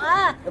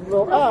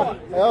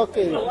 OK，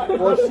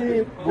 我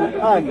是武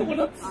汉，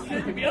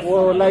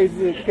我来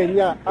自肯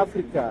亚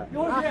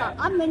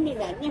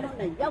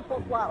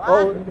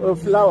Africa。Oh,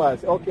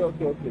 flowers.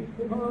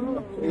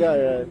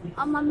 OK。Yeah.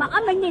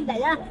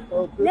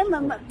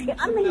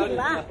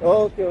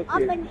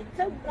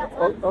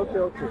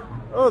 OK.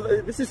 Oh,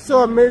 this is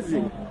so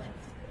amazing.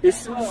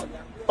 It's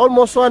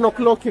almost 1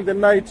 o'clock in the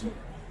night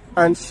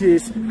and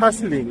she's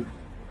hustling.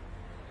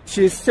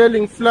 She's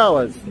selling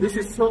flowers. This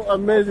is so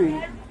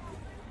amazing.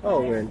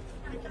 Oh man.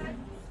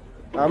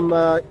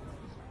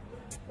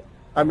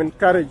 I'm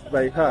encouraged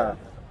by her.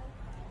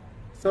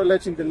 So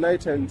late in the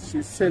night and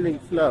she's selling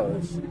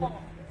flowers.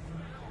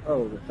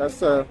 Oh,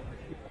 that's I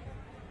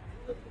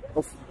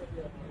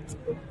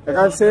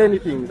can't say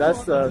anything.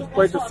 That's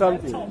quite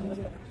something.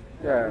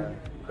 Yeah,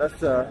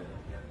 that's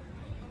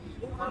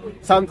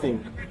something.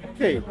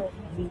 Okay.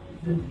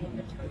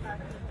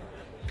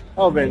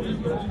 Oh man,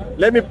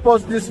 let me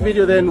pause this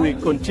video, then we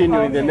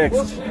continue in the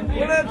next.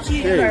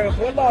 Okay.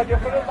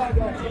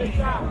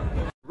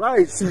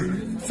 Right.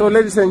 So,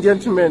 ladies and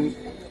gentlemen,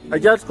 I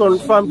just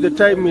confirmed the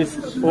time is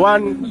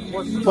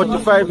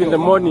 1:45 in the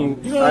morning,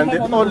 and the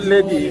old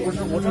lady is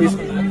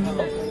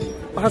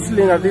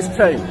hustling at this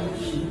time.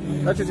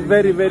 That is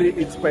very, very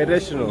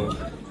inspirational.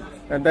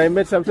 And I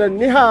met some friends.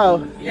 你好。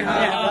你好。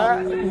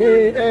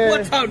我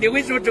操，你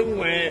会说中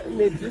文？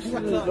你只是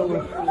中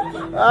文。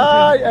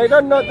I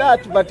don't know that,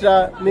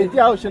 but 你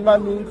叫什么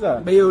名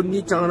字？没有，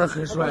你长得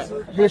很帅。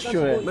很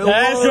帅。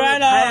太帅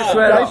了！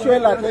太帅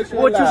了！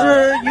我就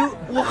是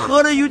我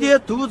喝的有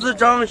点肚子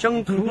胀，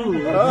想吐。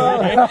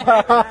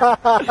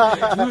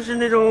就是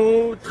那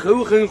种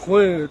头很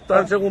昏，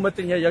但是我们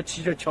等下要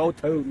骑着桥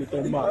头，你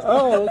懂吗？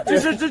哦，就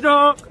是这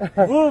种。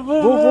不。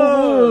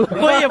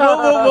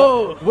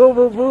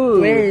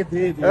对。你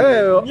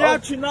要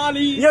去哪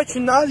里？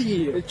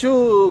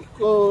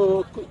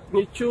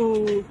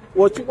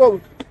我去过。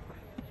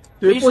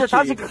没事，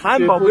他是个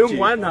汉堡，不用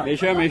管他。没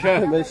事。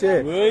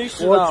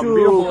我去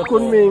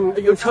昆明。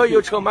有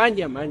车，慢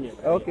点。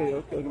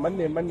OK， 慢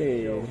点。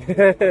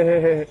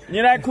你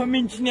来昆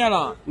明几年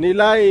了？你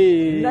来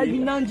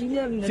云南几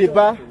年了？7、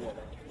8。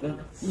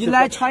你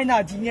来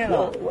China 几年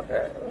了？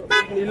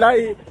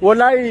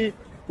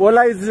我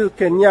来自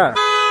肯亚。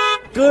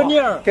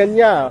肯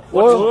亚，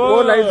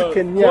我来自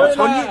肯亚。我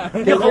操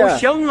你好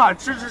香啊！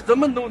这是怎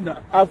么弄的？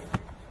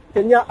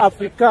肯亚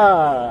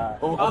Africa。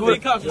Good，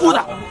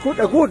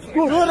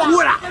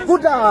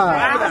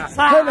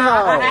很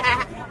好，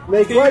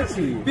没关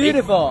系。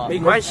Beautiful， 没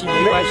关系。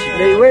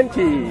没问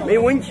题，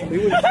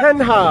很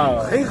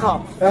好。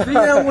虽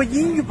然我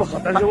英语不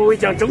好，但是我会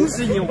讲中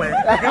式英文，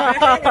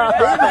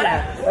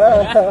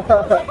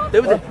对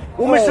不对？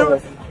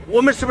我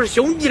们是不是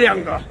兄弟两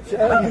个？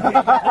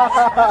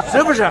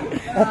是不是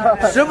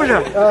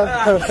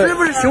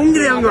兄弟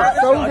两个？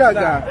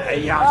哎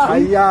呀，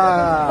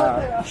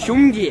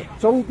兄弟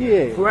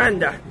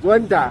 ，friend，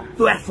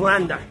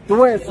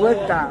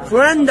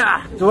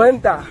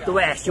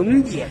 对，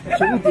兄弟。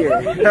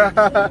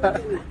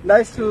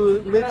Nice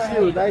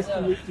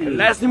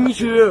to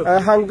meet you.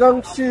 韩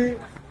国是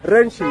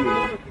认识你。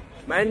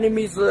My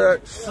name is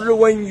施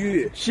文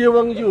宇。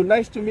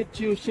Nice to meet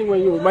you, 施文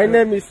宇。My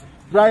name is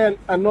Brian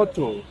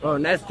ANOTO. Oh,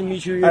 nice to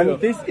meet you. And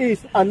this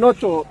is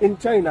ANOTO in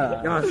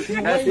China.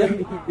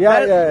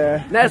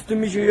 Yeah. Nice to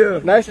meet you.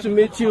 Nice to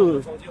meet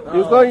you.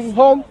 You going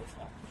home?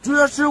 主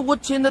要是我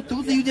现在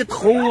肚子有点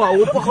痛啊，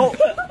我不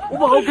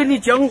好跟你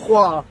讲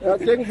话。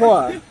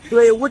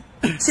对，我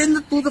现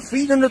在肚子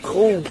非常的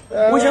痛。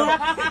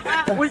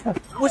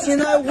我现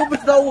在我不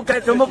知道我该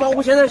怎么办。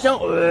我现在想，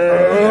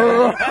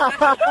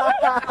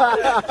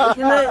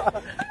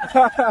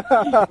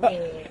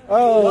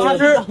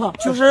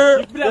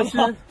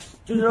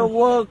就是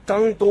我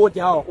刚剁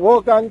掉，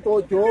我刚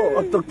剁脚，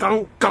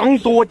刚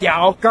剁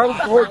掉，刚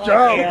剁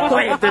脚，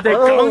对，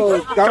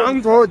刚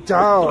剁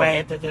脚，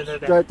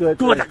对，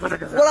剁的，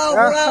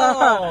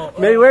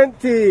没问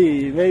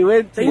题，没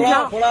问题。等一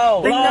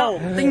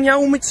下，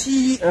我们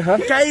骑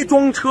改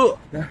装车。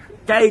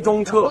改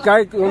装车，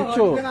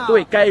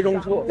对，改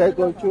装车，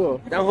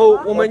然后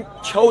我们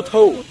敲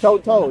头，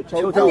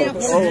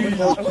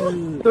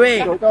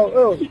对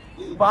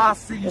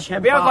，80,000，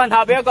不要管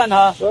他，we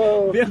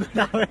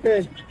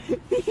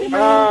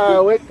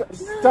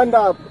stand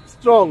up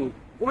strong。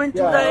我们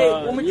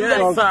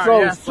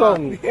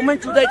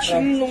住在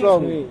青龙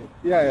村。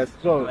Yeah,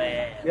 strong.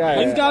 Yeah.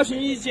 很高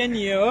兴遇见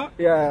你哦。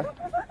Yeah.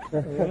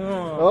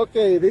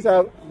 Okay, these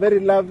are very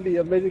lovely,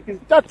 amazing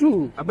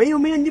tattoo. 没有，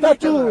你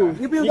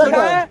不用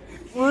看。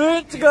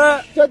这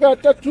个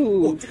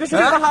tattoo， 这个是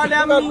好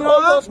良民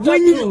哦，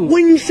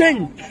纹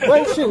身，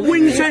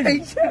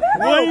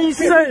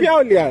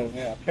漂亮，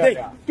对，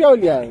漂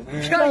亮。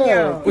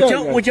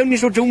我教你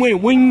说中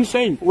文，纹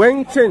身，对，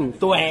纹身，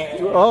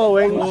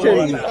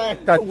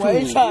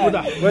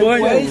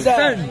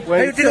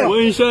还有这个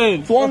纹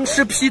身，装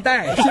饰皮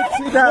带，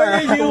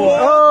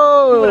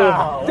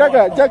哦，这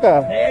个，你这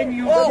个也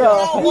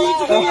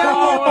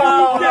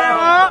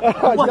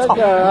我操，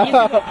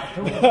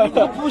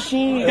不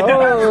行。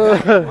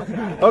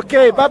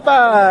OK， 拜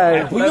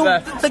拜。不用，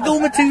再给我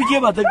们走一节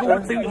吧，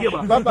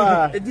拜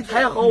拜。你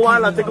太好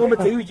玩了，再给我们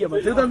走一节吧，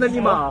走到那里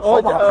嘛，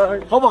好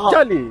不好？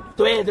家里。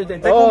对，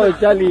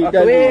家里。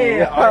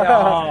对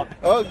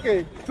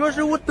，OK。主要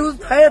是我肚子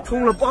太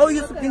痛了，不好意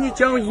思跟你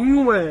讲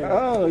英文。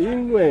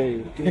英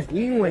文。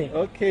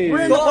OK。不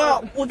然的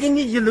话，我给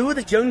你一路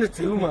的讲着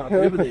走嘛，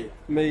对不对？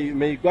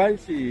没关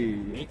系。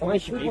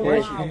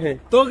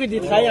多给你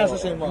太阳是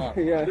什么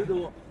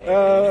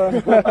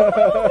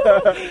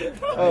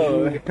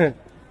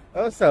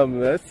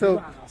？Awesome,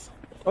 so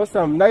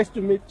awesome, nice to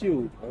meet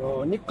you.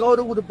 你搞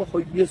得我都不好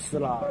意思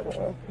了。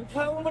你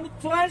看我们的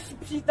钻石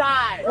皮带。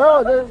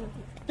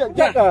这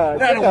个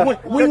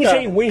纹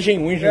身，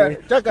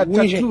这个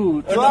钻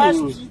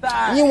石皮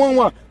带。你问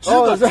我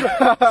10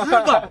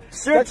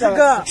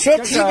个，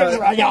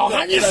哎呀，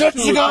喊你说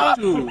几个？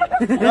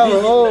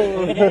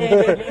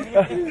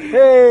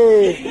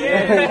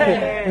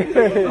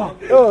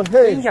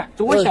等一下，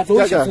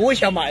坐一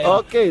下嘛。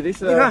OK， 你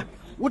看。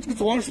我这个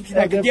装饰皮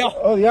带屌，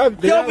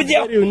屌不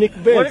屌？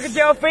我这个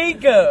叫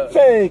fake，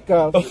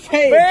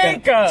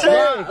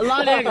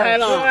拉链开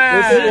了。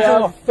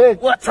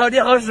我操，你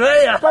好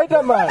帅呀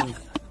 ！Spiderman，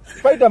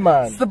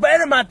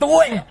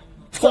 对，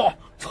错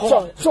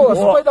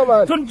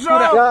 ，Spiderman， 真知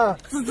道，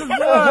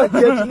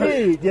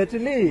杰志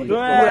力，对，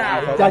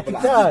加鸡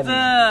蛋，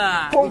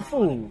功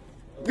夫。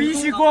必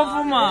须功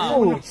夫嘛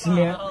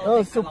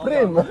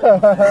，Supreme。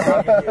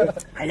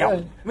哎呀，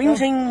纹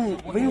身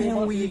我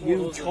也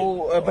有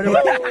球，不是，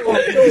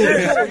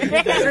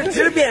是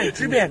质变。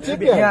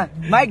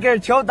迈克尔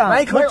乔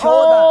丹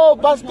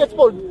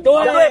，basketball， 对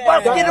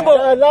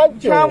 ，basketball， 篮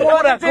球，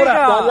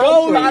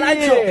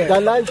打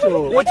篮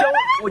球。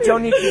我教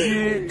你几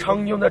句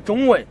常用的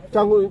中文，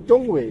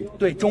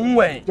对，中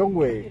文，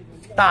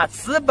打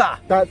糍粑。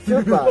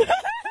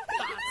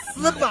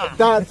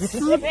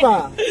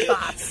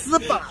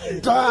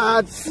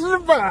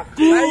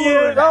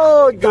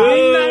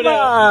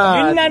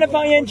云南的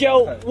方言叫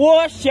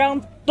我想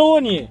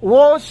躲你，对，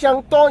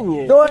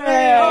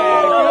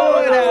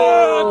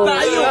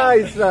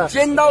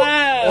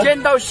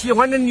见到喜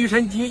欢的女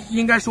生就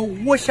应该说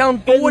我想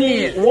躲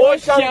你，对，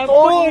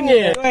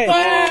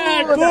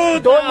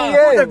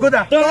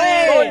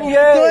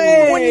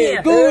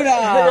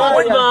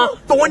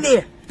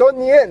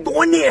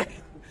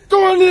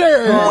多年，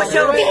我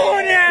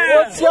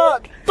想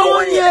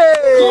多年，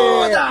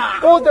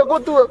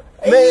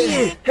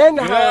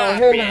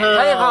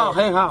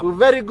很好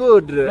 ，very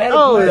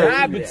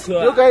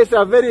good，you guys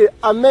are very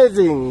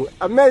amazing。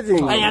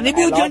哎呀，你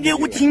没有讲解，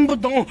我听不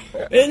懂。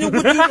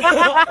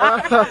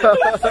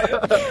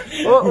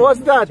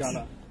What's that？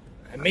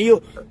 没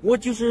有，我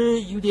就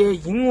是有点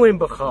英文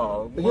不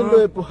好。英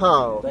文不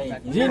好。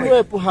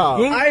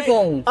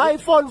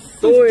iPhone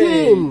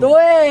 15。对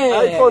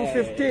 ，iPhone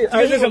 15。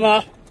这是什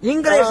么？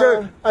应该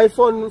是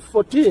iPhone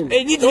 14。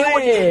哎，你听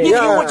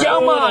我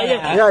讲嘛，你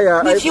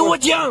听我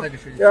讲。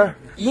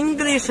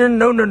English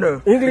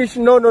no。English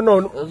no。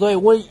对，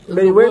我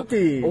没问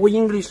题。我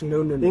English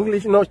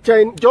no。English no，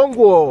 中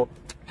国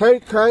很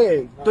可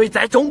以。对，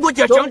在中国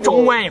就讲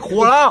中文，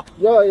火了。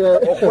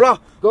火了。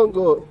中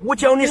国。我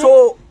教你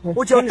说昆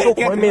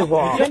明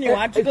话。教你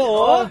玩这个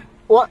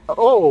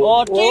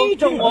这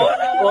种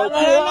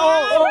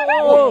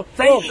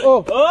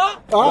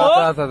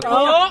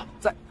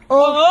在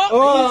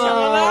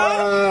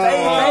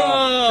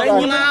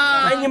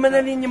你们那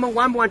里，你们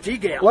玩不玩这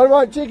个呀？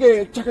玩这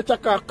个，这个卡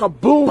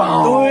布，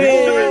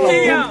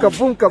对，卡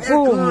布。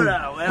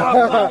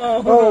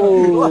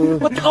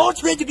我掏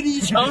出来就给你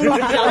一枪。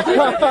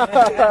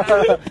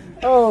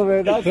Oh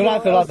man, that's 走了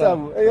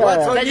awesome. 我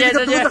操， Yeah. 你这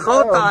个肚子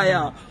好大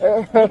呀！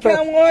你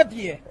看我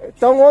的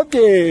当我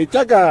的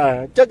这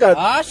个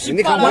啊，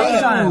你看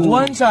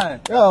完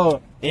善，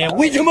哦，哎，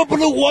为什么不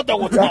能我的？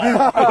我操！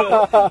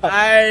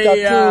哎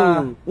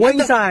呀，完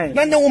善。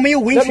难道我没有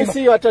纹 Let 身 me 吗？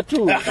 see your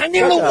tattoo. 肯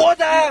定是我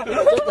的。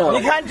你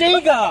看这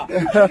个，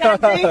你看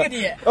这个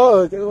的，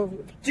哦，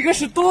这个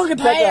是多个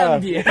太阳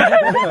的。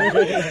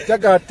这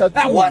个 tattoo.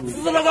 哎，我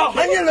指了个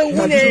很人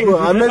物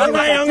的，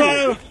太阳啊！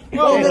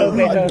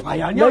哎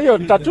呀，没有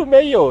tattoo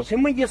没有，什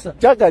么意思？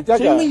这个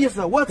什么意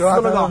思？我指了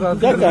个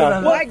这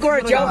个迈克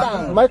尔教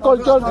堂。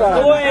 Michael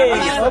Jordan. 对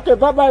Okay,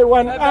 bye bye.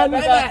 晚安，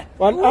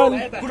晚安。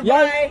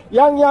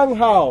杨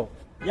好，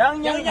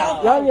杨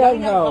好，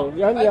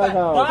杨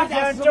好。大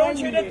家争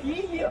取的第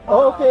一。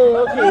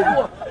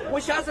 Okay. 我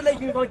下次来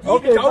云房第一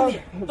个找你，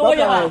多一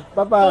下，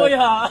拜拜，多一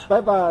下，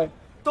拜拜，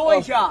多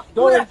一下，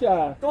多一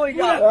下，多一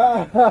下。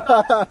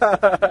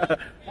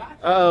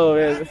 Oh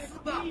man.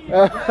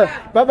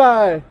 Bye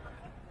bye.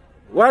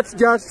 What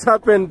just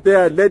happened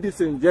there,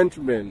 ladies and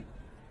gentlemen?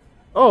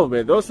 Oh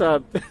man, those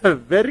are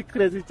very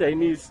crazy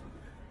Chinese,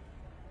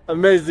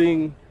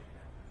 amazing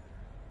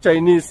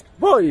Chinese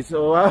boys,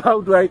 or how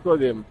do I call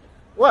them?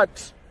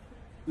 What?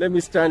 Let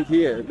me stand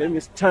here. Let me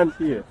stand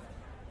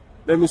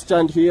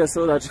here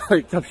so that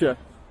I capture.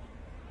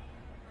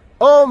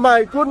 Oh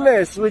my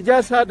goodness, we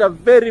just had a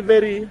very,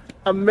 very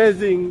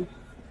amazing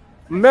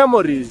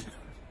memories.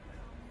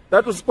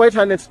 That was quite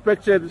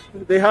unexpected.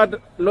 They had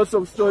lots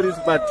of stories,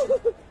 but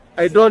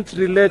I don't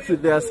relate to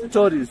their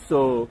stories,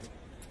 so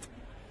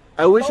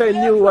I wish I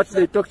knew what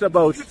they talked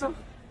about.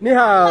 Ni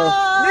hao.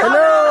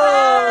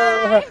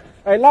 Hello.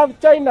 I love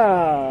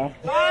China.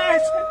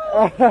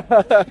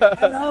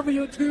 I love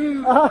you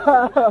too.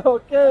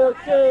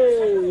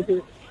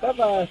 Okay. Bye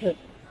bye.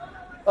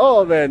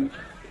 Oh man,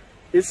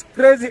 it's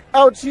crazy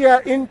out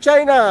here in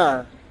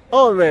China.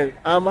 Oh man,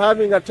 I'm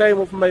having a time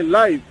of my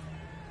life.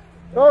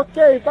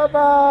 Okay, bye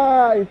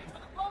bye.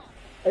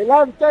 I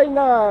love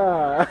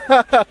China.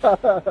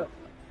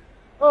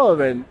 Oh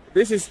man,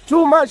 this is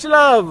too much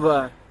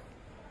love.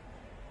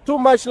 Too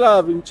much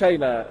love in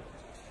China.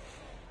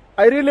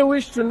 I really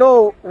wish to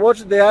know what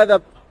the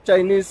other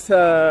Chinese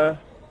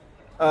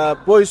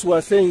boys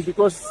were saying,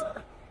 because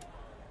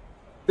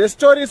the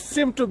stories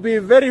seem to be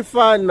very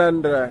fun,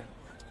 and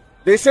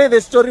they say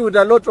the story with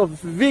a lot of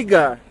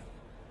vigor.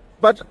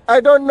 But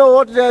I don't know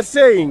what they are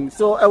saying,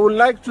 so I would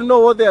like to know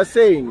what they are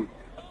saying.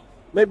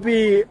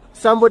 Maybe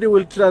somebody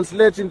will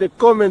translate in the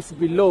comments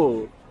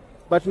below.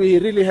 But we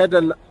really had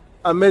an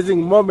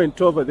amazing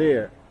moment over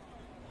there.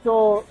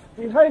 So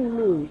behind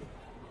me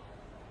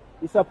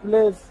is a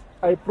place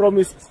I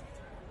promised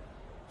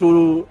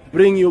to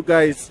bring you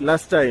guys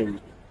last time.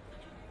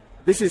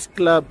 This is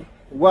Club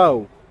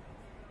Wow.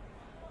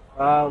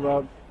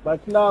 But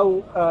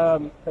now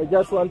I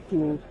just want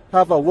to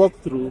have a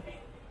walkthrough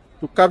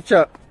to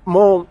capture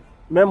more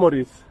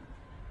memories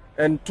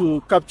and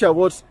to capture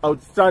what's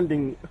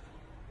outstanding,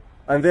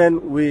 and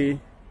then we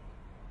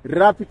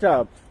wrap it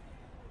up.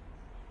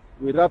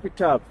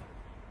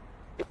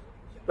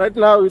 Right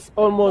now it's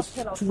almost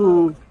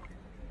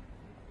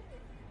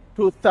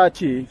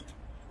 2:30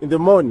 in the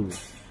morning,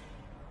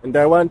 and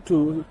I want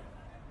to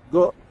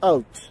go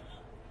out.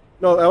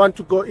 No, I want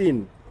to go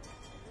in.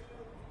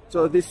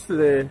 So this is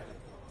the,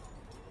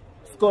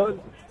 it's called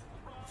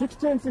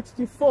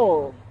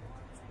 1664.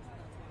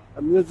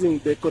 I'm using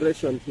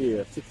decoration here,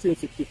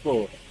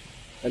 1664,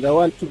 and I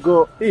want to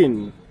go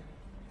in.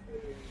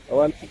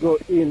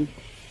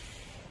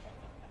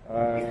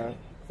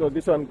 So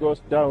this one goes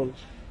down.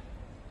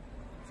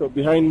 So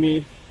behind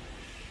me,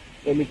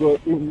 let me go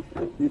in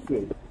this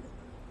way,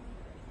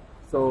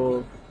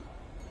 so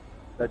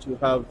that you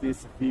have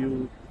this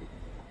view.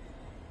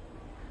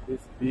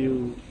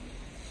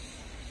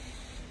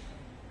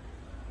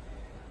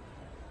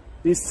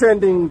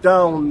 Descending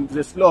down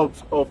the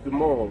slopes of the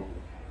mall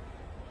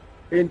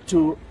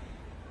into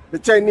the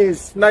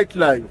Chinese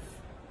nightlife.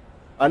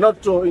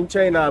 ANOTO in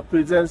China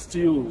presents to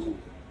you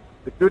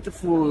the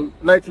beautiful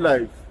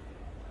nightlife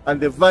and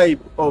the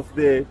vibe of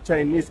the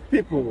Chinese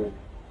people.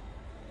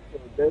 So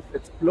let's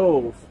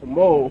explore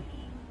more.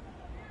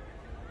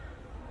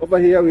 Over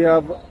here we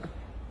have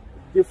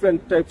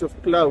different types of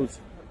clubs.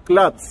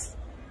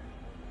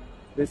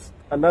 There's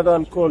another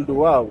one called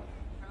Wow.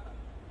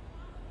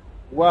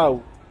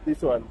 Wow,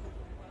 this one.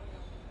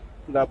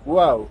 Club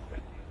Wow.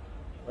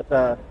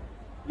 But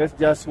let's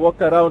just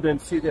walk around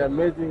and see the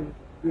amazing,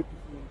 beautiful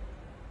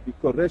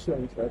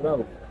decorations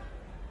around.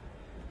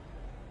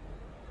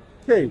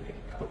 Okay,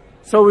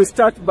 so we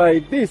start by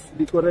this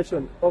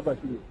decoration over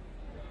here. You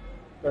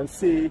can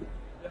see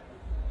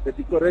the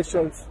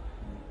decorations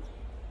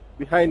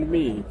behind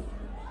me.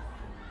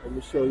 Let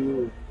me show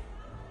you.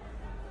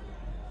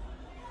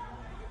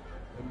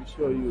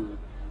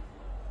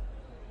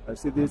 I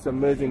see these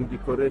amazing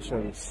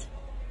decorations.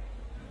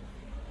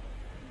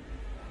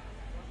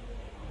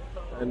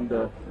 And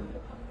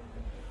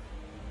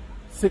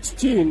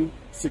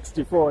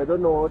 1664, I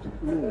don't know what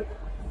it means.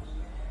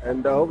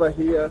 And over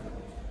here,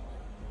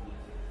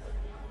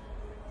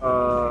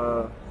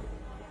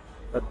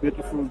 That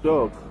beautiful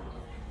dog.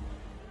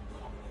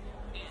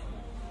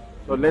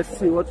 So let's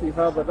see what we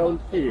have around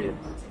here.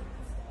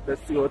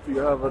 Let's see what we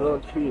have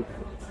around here.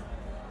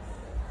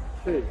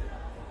 Okay.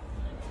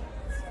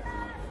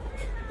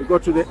 We go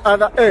to the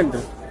other end.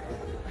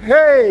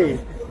 Hey!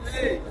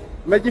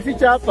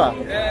 Mejificha hapa?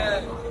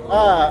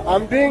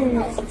 I'm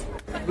doing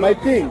my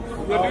thing.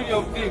 You're doing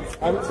your thing.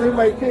 I'm doing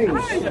my thing.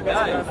 Nice.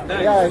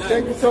 Yeah,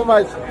 thank you so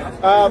much.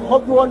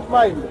 Hope you won't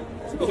mind.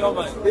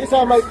 These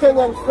are my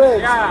Kenyan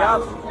friends.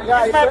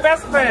 Yeah, it's my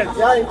best friend.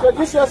 Yeah,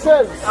 introduce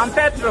yourselves. I'm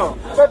Petro.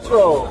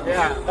 Petro.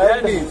 Yeah.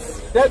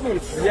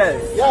 Dennis.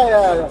 Yes.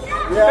 Yeah.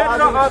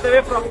 Petro all the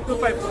way from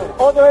 254.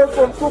 All the way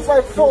from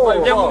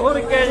 254.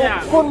 Jamhuri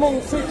Kenya.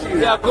 Kunming City.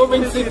 Yeah,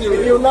 Kunming City.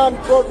 Yunnan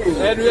province.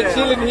 And we're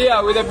chilling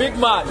here with a big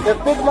man. The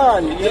big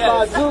man.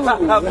 Yes.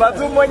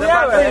 Bazu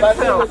mwenyewe.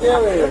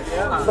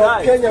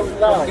 From Kenya with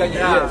love.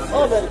 Yes.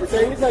 Oh man, the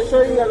Chinese are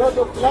showing a lot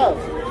of love.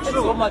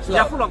 So much They're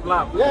love. full of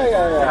love.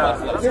 Yeah.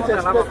 That's Didn't what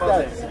I love expect about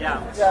that. them. Yeah.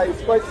 Yeah,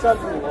 it's quite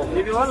something.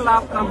 If you want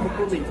love, come to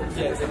Kumi.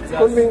 Yes, exactly.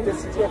 Kunming, the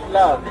city of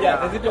love. Yeah,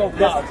 the city of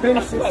The love.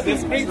 spring city. The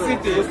spring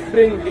city. The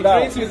spring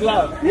love. Springs with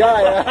love.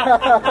 Yeah.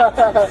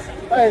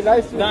 Hey,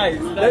 nice.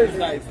 Nice.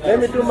 Let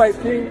me do my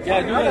thing.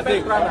 Yeah, do your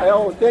thing.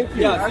 Oh, thank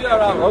you. Yeah, see you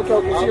around.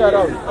 Okay, see you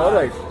around. All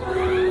right.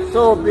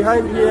 So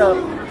behind here,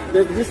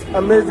 there's this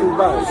amazing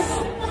bus.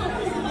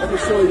 Let me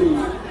show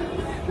you.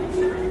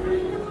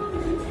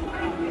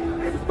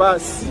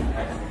 Bus,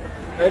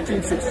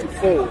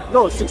 1964.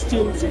 No,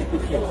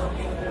 1664.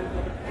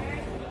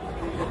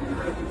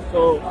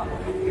 So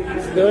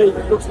this is the way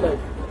it looks like.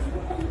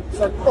 It's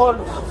an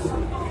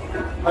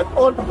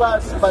old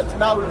bus, but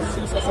now it's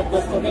used as a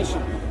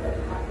destination.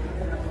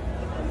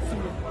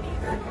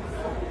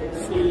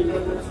 See.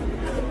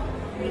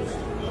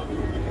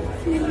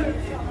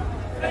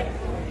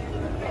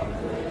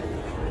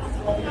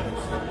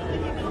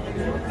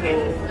 So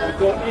we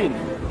go in.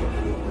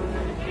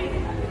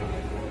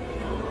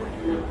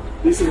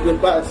 This is the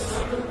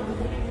bus,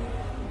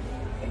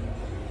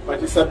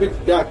 but it's a bit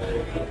dark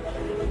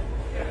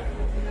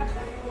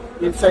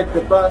inside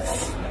the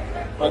bus,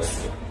 but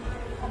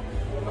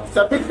it's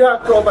a bit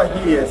dark over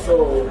here,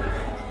 so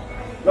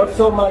not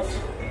so much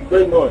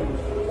going on.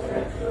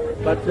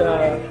 But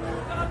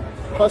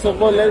first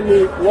of all, let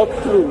me walk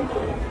through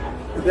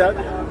the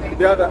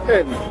other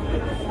end.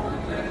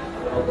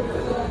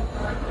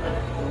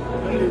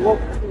 Let me walk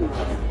through.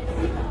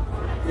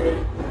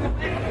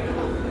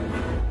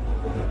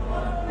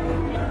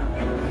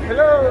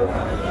 Hello.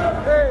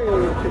 Hey.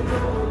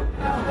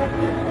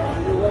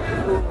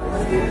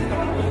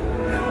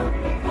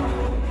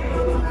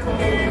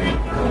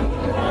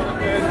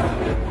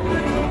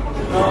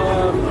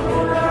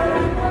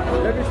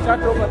 Let me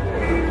start over there.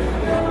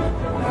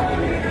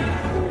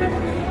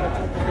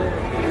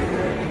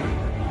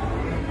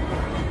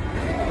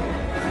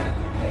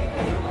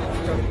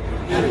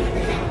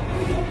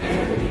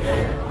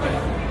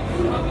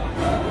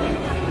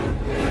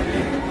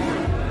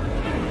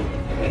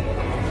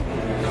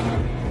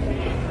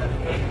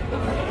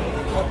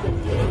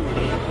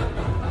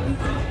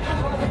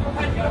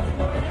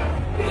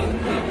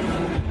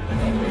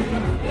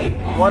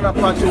 Wanna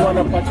party.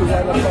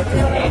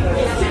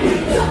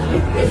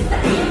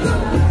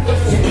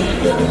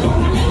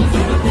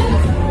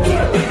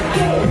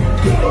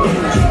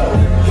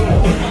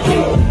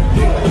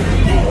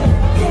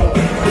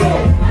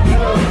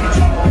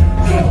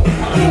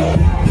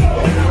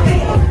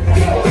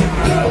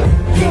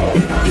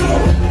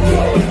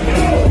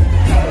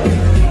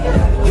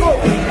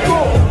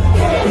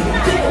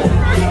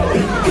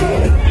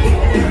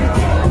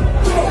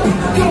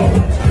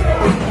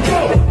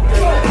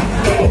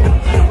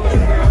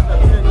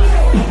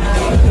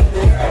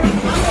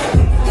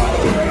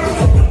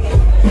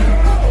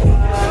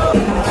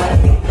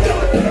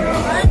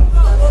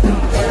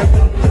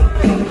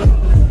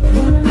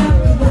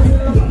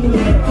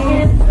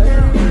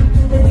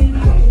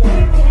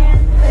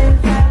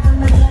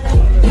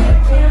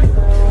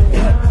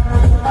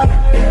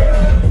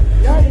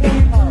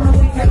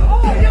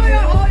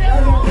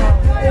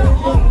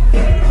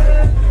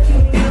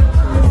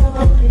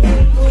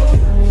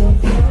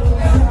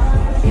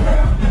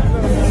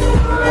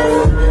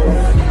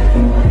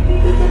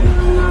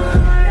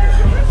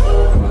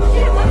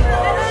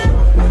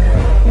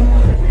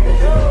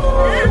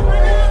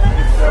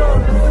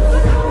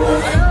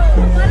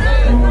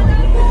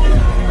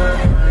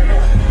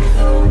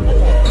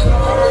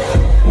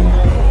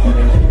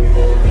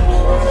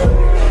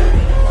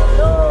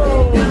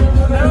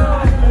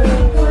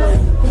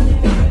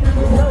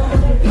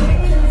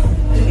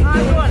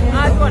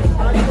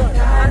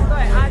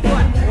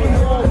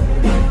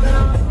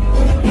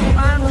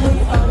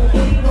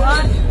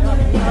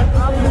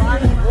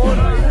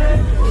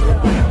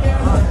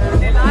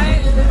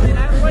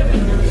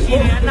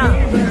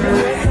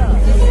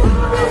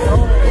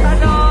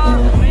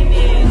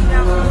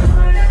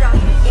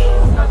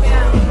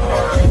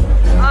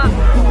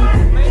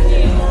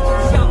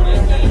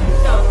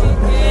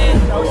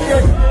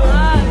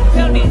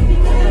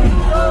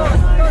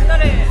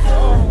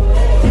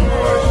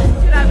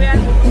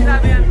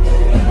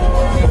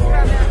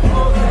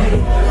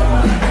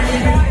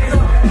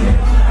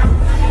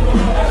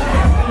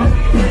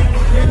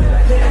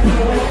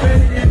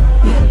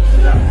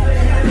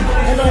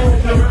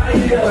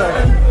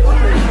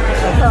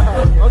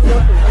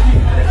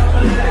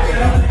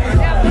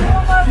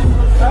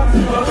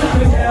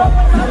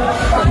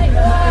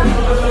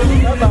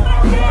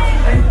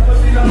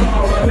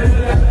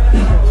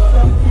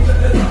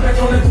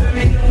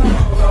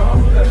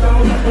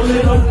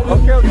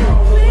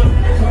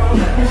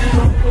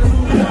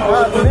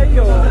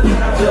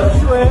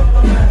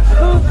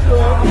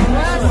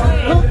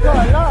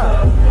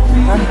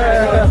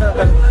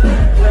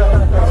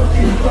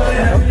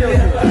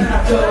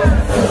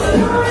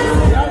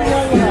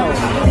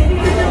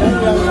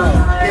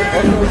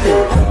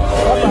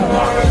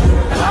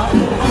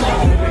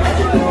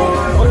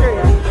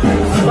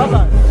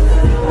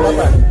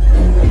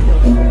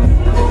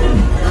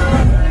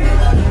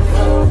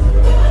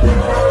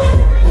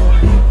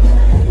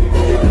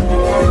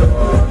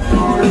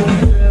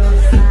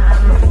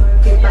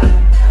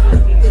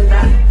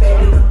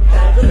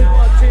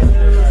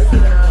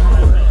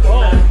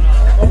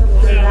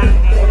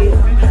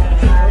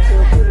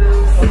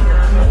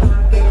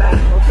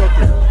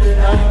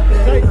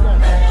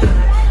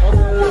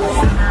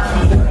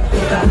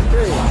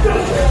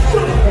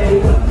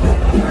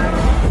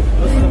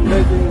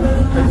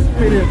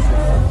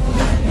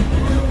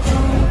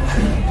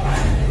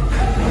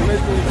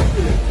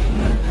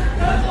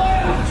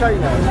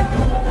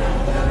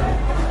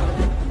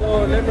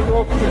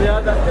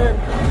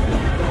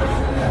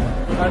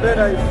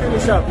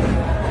 finish up.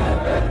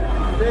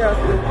 Today has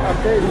been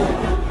amazing.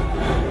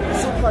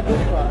 Super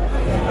duper.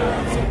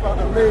 Super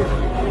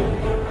amazing.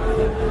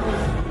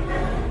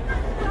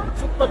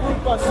 Super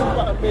duper,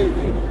 super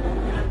amazing.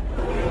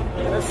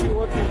 Let's see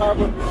what we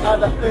have on the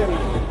other end.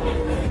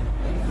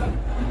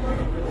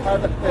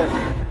 Other end.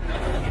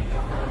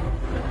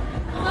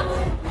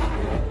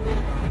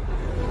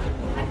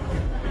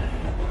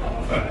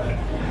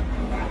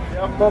 We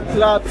have more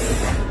clubs,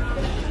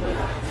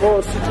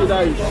 more city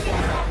life,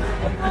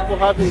 people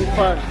having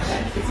fun.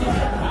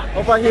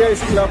 Over here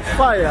is Club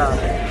Fire.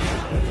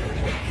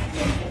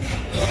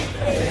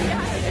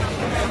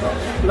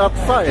 Club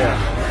Fire.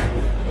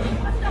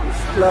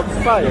 Club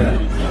Fire.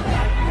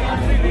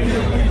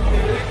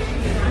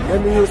 Let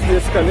me use the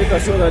escalator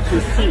so that you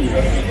see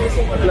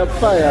Club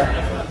Fire.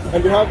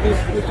 And you have this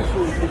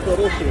beautiful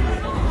decoration.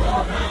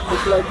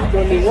 It's like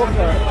Johnny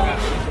Walker.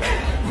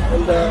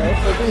 And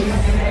after this,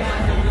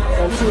 you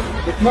can see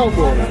the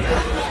cowboy.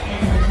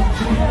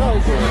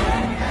 Cowboy.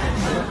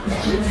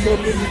 It's so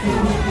beautiful.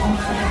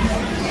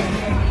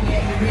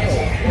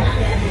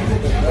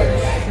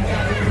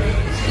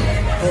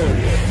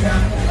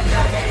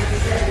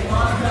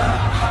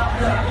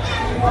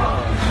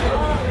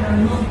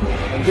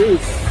 And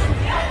this,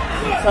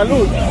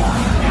 salute.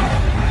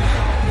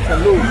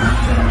 Salute.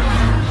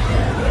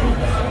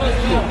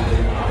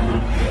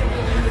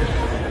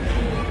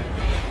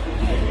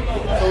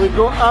 So we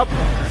go up,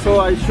 so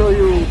I show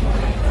you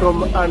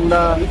from an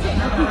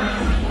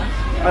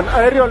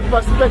aerial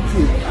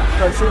perspective.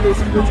 You can see this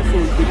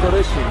beautiful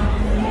decoration.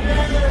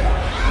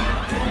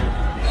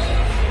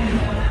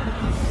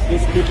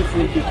 This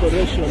beautiful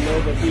decoration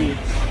over here.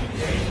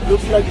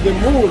 Looks like the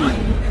moon.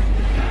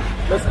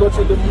 Let's go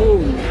to the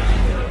moon.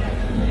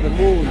 The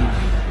moon.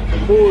 The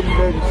moon,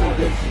 ladies and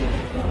gentlemen.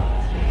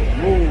 The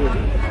moon.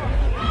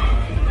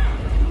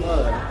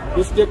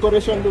 This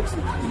decoration looks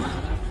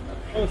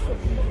awesome.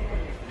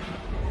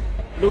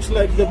 Looks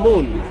like the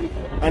moon.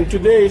 And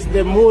today is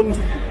the moon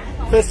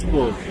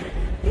festival.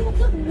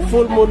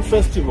 Full moon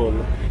festival.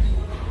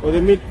 Or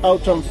the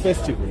Mid-Autumn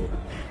festival.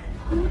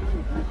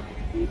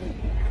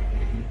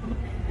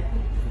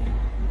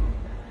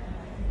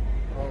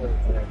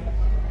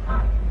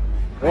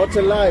 What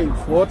a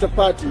life, what a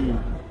party,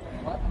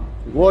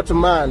 what a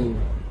man,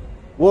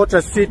 what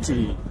a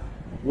city,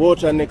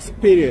 what an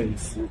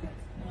experience.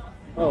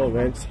 Oh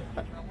man,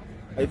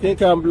 I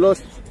think I'm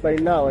lost by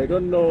now. I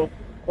don't know.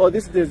 Oh,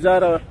 this is the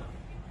Zara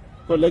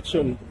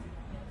collection,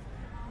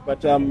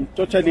 but I'm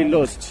totally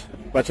lost,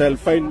 but I'll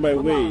find my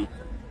way.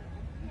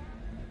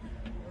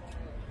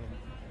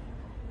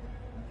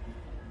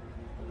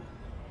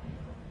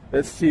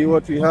 Let's see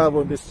what we have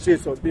on the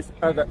streets of this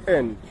other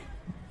end.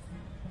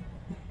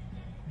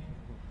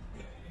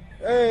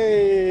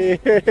 Hey,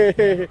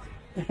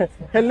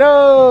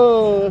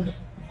 hello.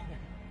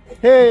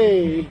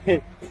 Hey,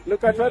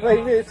 look at what I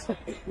did.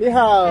 Ni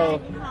hao,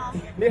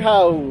 ni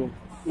hao.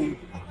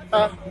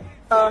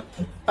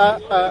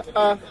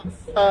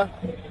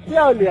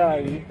 Jiao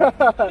Liang.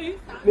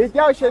 Ni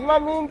jiao shen ma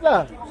ming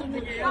zi?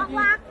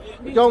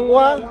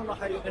 Zhongwa.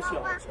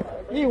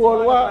 Yi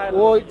wo wa,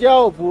 wo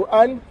jiao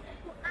Buan.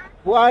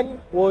 Buan,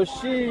 wo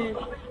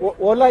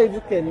lai zi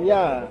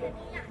Kenya.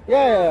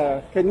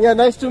 Yeah, Kenya,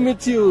 nice to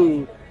meet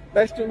you.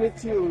 Nice to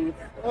meet you.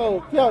 Oh,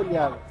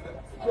 Pyongyang.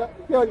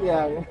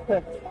 Pyongyang.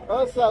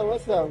 Awesome,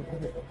 awesome.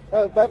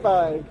 Oh,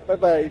 bye-bye,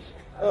 bye-bye.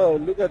 Oh,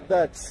 look at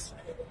that.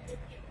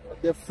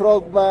 The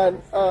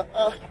frogman.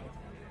 The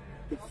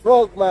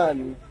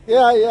frogman.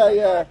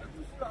 Yeah.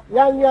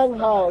 Yang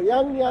hao.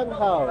 Yang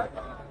hao.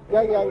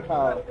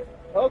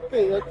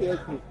 Okay.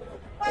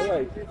 All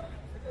right.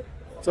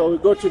 So we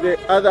go to the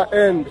other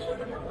end.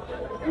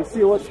 You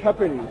see what's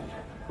happening.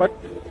 But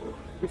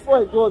before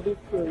I go this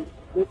way,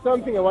 there's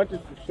something I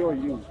wanted to show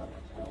you.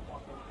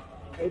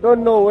 I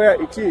don't know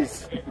where it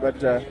is, but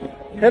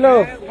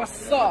hello. Hey,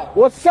 what's up?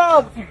 What's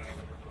up?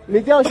 你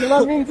叫什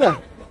么名字？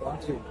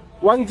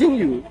王金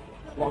宇。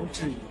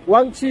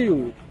王志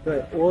宇。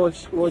对，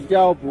我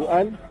叫卜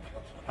安。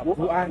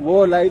卜安。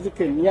我来自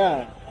肯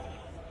亚。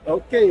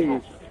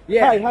Okay.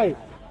 Yeah. Hi.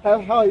 How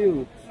are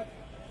you?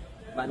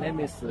 My name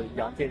is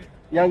Yang.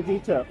 Young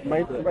teacher,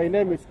 my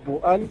name is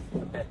Buan.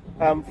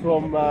 I'm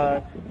from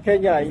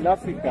Kenya in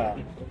Africa.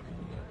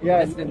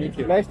 Yeah, Nice to meet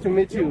you. Nice to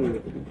meet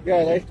you.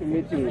 Yeah, nice to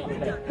meet you.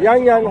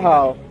 Yang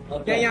hao.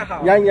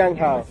 Yang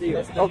hao.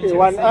 Okay,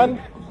 one an.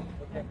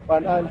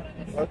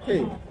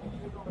 Okay.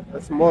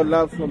 That's more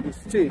love from the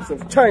streets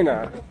of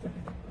China.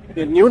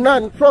 The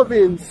Yunnan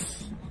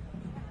province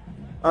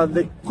and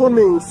the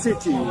Kunming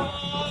city.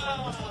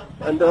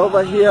 And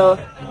over here,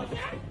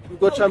 we've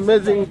got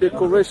amazing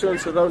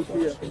decorations around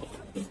here.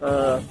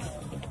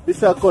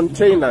 These are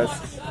containers.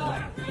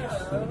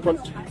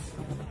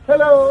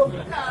 Hello.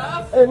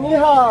 Ni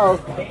hao.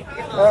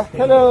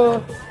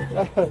 Hello.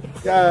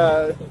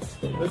 Yeah.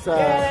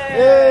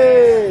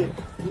 Hey.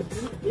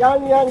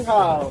 Yang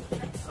hao.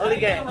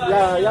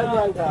 Yeah,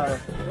 yang hao.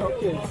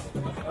 Okay.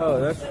 Oh,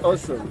 that's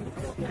awesome.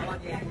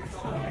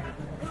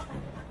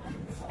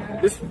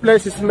 This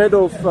place is made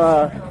of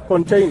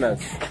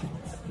containers.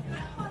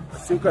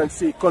 As you can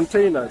see,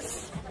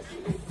 containers.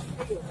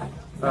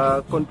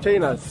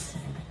 Containers.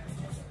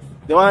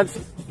 The ones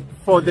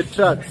for the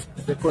trucks,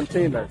 the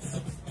containers.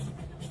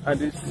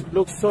 And it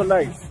looks so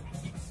nice.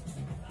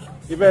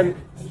 Even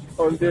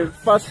on the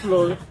first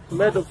floor,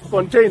 made of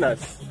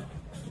containers.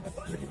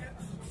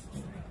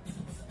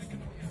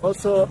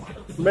 Also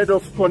made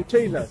of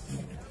containers.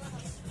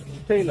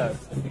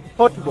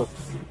 Hot box.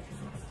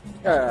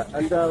 Yeah,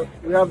 and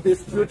we have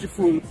this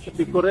beautiful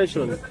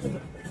decoration.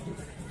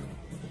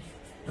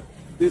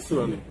 This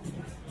one.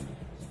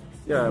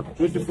 Yeah,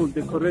 beautiful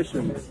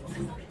decoration.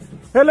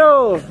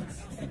 Hello!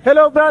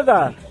 Hello,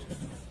 brother!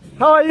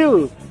 How are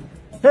you?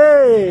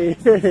 Hey!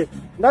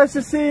 Nice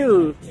to see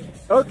you!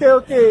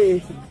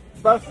 Okay.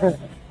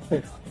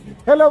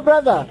 Hello,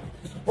 brother!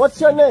 What's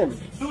your name?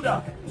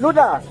 Luda.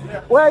 Luda?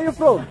 Yeah. Where are you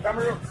from?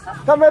 Cameroon.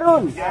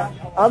 Cameroon? Yeah.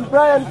 I'm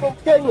Brian from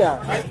Kenya.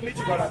 Nice to meet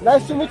you, brother.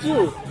 Nice to meet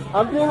you.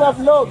 I'm doing a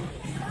vlog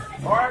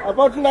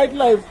about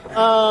nightlife.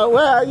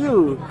 Where are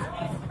you?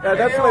 Yeah,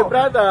 that's my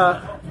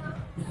brother.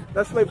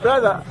 That's my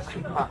brother.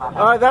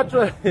 That's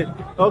right.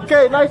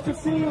 Okay, nice to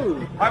see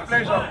you. My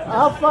pleasure.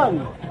 Have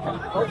fun.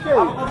 Okay.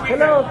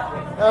 Hello.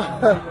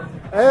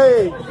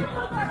 Hey.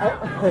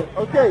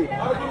 Okay.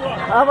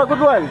 Have a good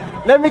one.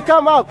 Let me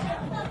come up.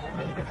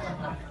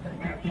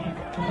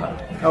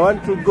 I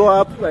want to go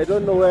up. I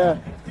don't know where.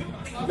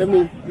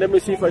 Let me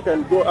see if I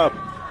can go up.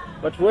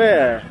 But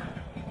where?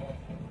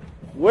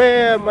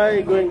 Where am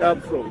I going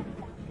up from?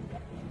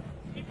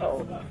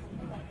 Oh.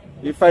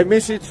 If I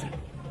miss it,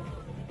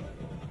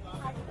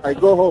 I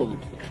go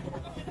home.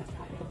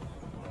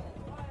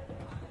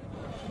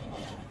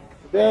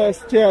 There's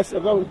stairs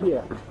around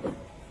here.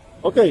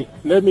 Okay,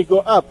 let me go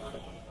up.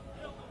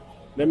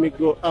 Let me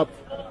go up.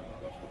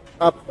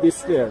 Up these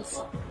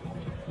stairs.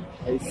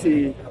 I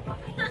see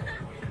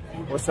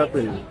what's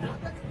happening.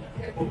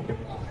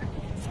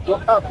 Go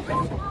up.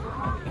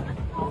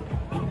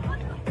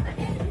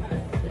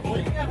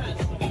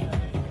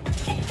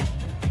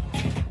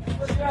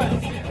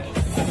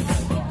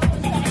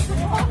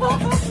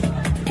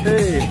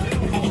 Hey.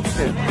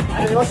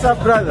 Hey, what's up,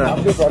 brother?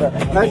 I'm good, brother.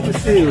 Nice to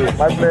see you.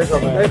 My pleasure,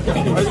 man. Nice to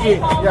see you.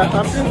 Yeah,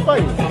 I'm doing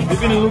fine. You've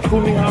been in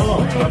Lukumi how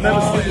long? I've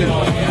never seen you.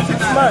 6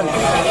 months.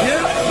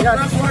 Yeah? Yeah,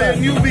 That's why a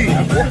newbie.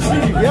 I've never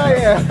seen you.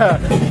 Yeah.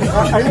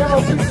 I never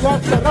see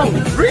blacks around.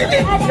 Really?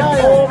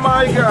 Yeah. Oh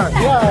my God.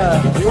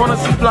 Yeah. You want to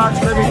see blacks?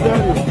 Let me tell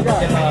you.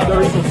 Yeah.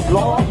 There is a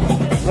vlog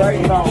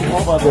right now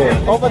over there.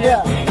 Over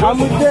there. I'm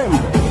with them.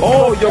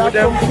 Oh, you're with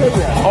them? From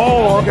Kenya.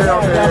 Oh, okay. Yeah,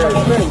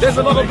 my friend. There's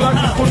a lot of blacks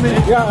who put me.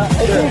 Yeah, I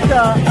think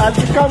I'll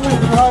be coming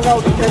to hang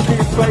out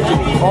every Friday.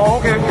 Oh,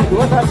 okay.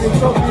 Because I've been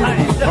so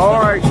busy. All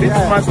right. This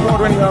is my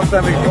spot when you have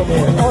time to come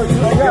here. Oh,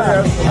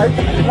 yeah.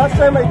 Last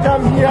time I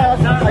come here,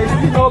 I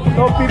see no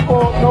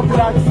people, no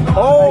blacks.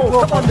 Oh,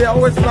 come on. They're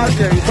always blacks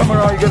here. You come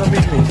around, you're going to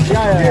meet me.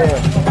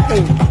 Yeah.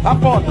 Okay. Have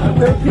fun.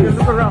 Thank you.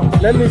 Look around.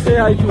 Let me say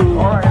hi to you.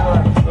 All right.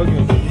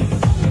 Okay.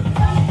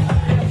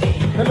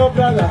 Hello,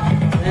 brother.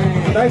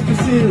 Nice to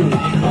see you.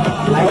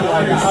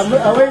 I'm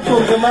away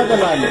from the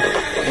motherland.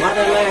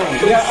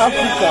 Motherland. Yeah,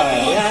 Africa.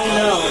 Yeah, I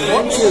know.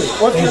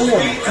 What's your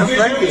name? I'm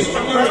Frankie.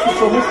 Frankie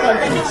from which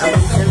country?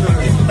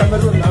 Cameroon.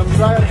 Cameroon. I'm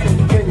Brian from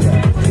Kenya.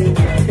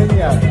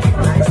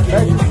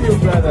 Nice to see you,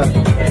 brother.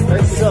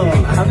 Nice to So,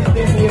 have you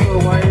been here for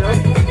a while?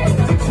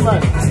 6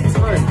 months. 6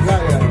 months.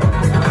 Yeah.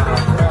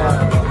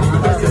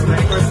 This is my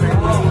first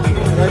time meeting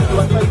you. That's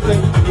my first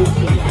time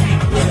meeting you.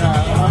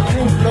 Yeah, I'm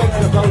doing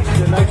vlogs about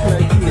the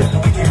nightlife here.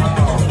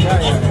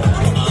 Yeah.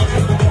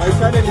 My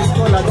channel is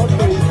called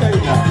ANOTO in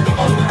China.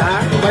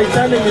 My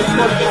channel is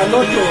called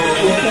ANOTO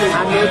in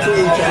China. ANOTO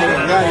in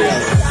China. Yeah.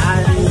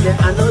 And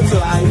ANOTO,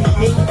 I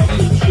think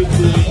it should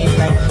be in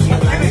like your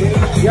language.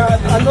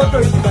 Yeah, ANOTO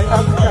is my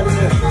African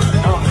name.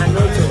 Oh,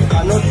 ANOTO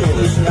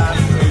is your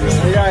African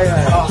name.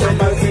 Yeah. Oh,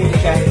 ANOTO in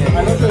China.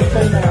 ANOTO in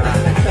China.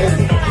 Okay.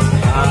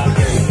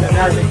 So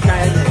that's in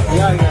China.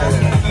 Yeah.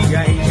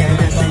 You're in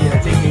China, so you're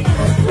taking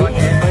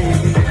whatever you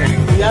do.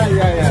 Yeah.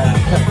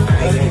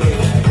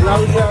 Now,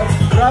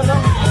 brother.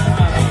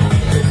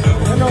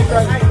 Hello,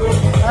 brother.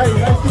 Hi,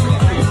 nice to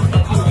meet you.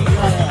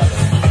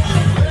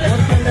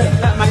 What's your name?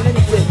 My name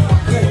is Jim.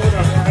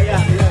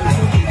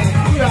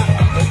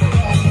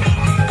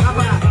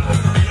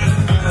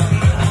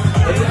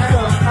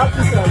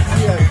 Africans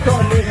here.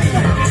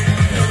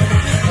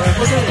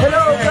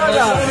 Hello,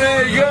 brother.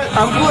 Hey, good.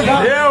 I'm good.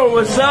 Huh? Yo,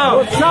 what's up?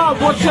 What's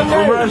up? What's your From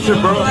name? Russia,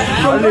 bro.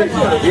 From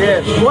Russia?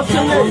 Yeah. What's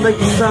your name?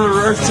 Pakistan,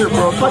 Russia,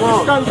 bro. Come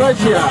on. Pakistan,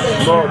 Russia.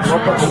 No,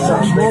 not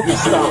Pakistan.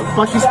 Pakistan.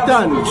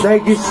 Pakistan.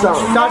 Dagestan.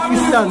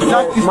 Pakistan.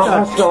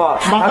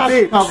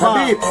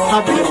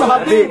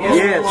 Habib.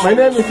 Yes. My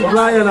name is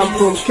Brian. I'm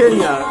from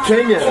Kenya.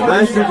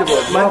 Nice to meet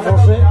you, bro.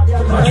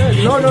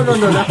 No.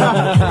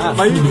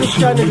 My YouTube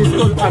channel is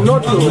called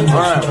ANOTO in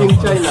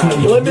China.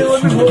 Let me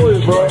follow you,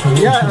 bro.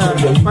 Yeah,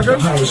 pardon?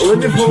 Let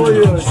me follow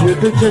you.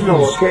 YouTube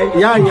channel, okay?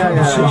 Yeah. Okay.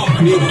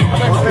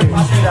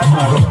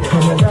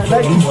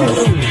 Like you see.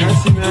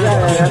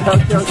 Yeah.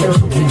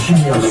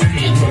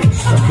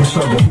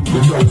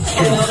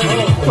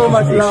 So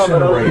much love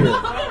around here.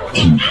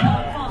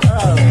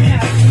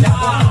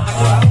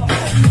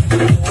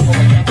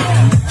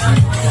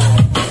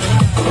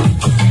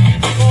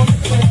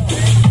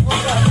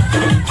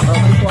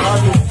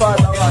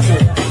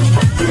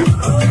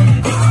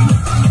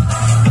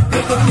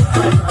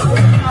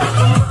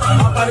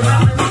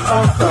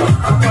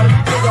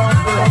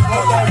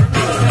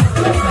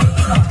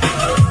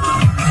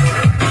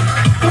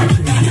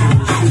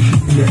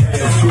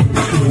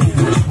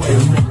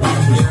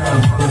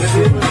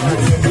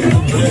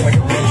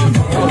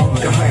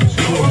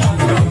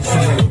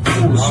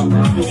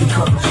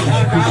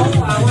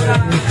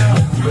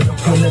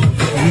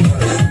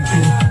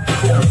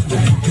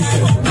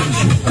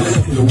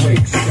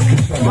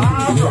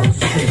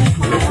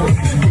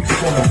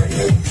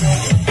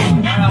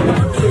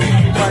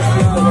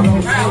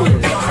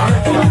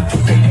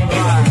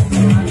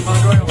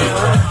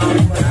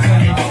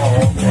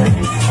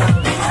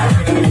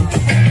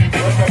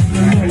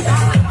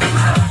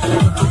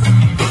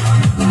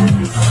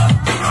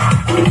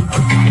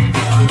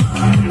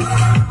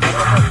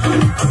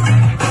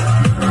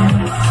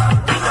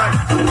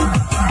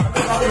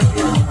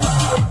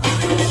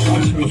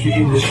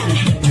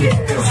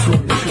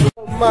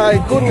 My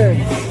goodness.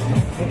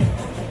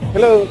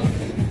 Hello.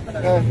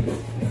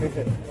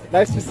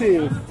 Nice to see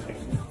you.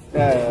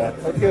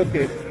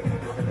 Okay.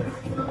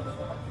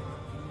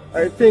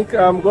 I think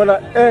I'm gonna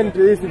end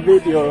this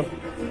video.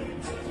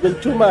 It's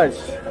been too much.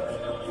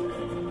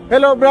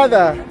 Hello,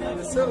 brother.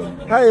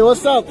 Hi,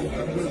 what's up?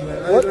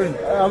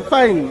 I'm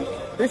fine.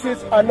 This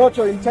is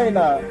ANOTO in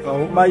China,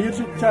 my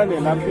YouTube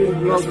channel. I'm doing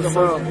vlogs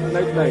about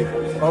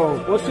nightlife. Oh,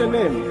 what's your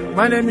name?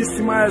 My name is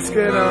Timaya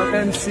Skater,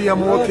 MC.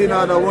 I'm working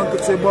at a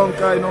 1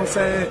 bunker, you know what I'm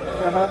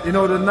saying? You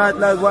know, the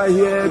nightlife right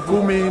here,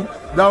 Gumi,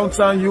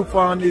 downtown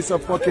Yupon is a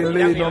fucking lit,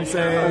 you know what I'm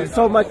saying?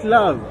 So much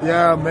love.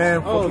 Yeah,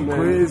 man, fucking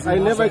crazy. I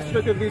never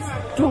expected this,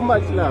 too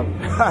much love.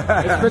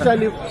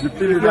 Especially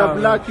if you are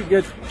black, you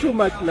get too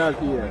much love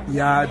here.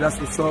 Yeah, that's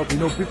what's up. You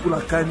know, people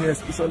are kind here,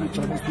 especially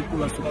Chinese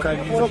people are so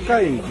kind. So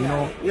kind. You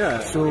know? Yeah.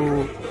 So,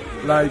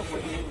 like,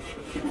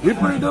 we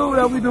do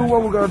that, we do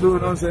what we're gonna do, you know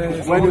what I'm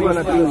saying? What are you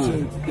gonna do?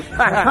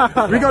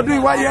 We gonna do it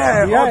right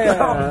here.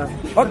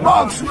 Hot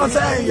box, you know what I'm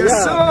saying?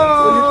 Yes,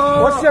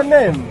 sir. What's your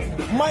name?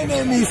 My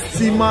name is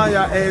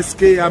Timaya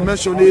SK. I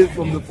mentioned it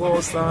from the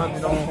first time,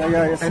 you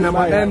know. And I'm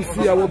an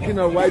MC. I work in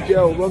a right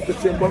here, work the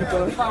same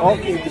bunker.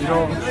 Okay, you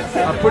know.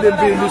 I couldn't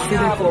be in this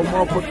city for a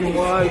more fucking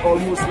while,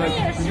 almost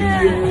like 3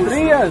 years.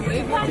 3 years?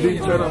 I've been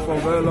in China for a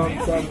very long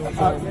time.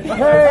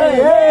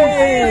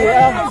 Hey,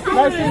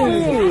 nice to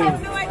meet you.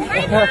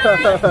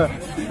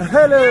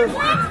 Hello.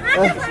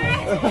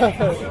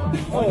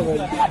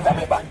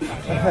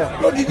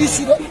 Oh, did you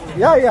see that?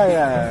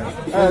 Yeah.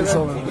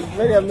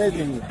 Very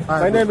amazing.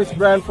 My name is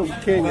Brian from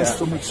Kenya. Nice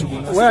to meet you.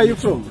 Where are you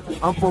from?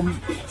 I'm from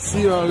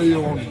Sierra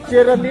Leone.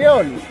 Sierra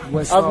Leone?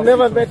 West I've Africa.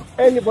 never met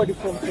anybody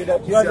from Sierra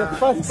Leone. You are the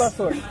first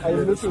person I'm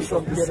looking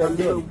from Sierra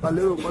Leone. A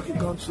little fucking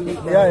country.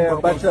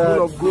 But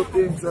full of good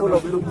things. Full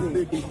of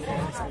good things.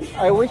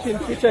 I wish in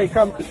future I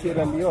come to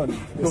Sierra Leone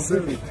to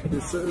visit.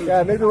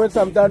 Yeah, maybe once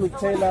I'm done with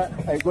China,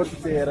 I go to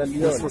Sierra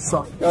Leone. That's what's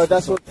up. Oh,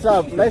 that's what's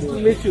up. Nice to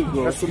meet you,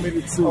 bro. Nice to meet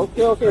you too.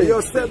 Okay. Hey, yo,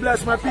 stay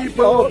blessed, my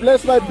people. Oh,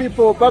 bless my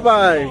people.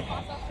 Bye-bye.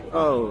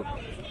 Oh.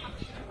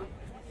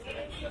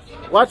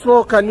 What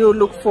more can you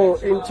look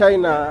for in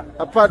China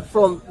apart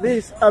from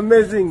these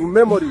amazing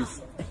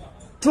memories?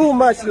 Too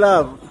much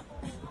love.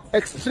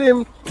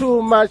 Extreme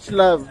too much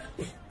love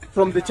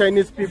from the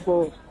Chinese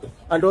people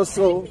and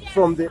also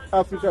from the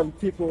African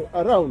people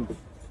around.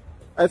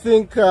 I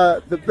think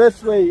the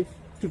best way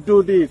to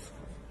do this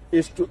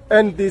is to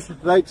end this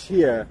right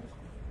here,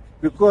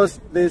 because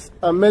there's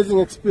amazing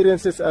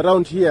experiences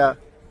around here.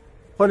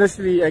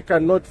 Honestly, I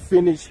cannot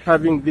finish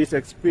having these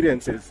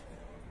experiences.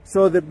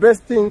 So the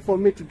best thing for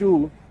me to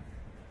do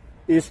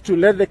is to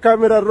let the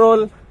camera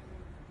roll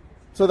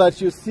so that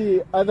you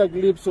see other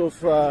glimpses of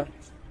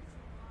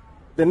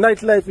the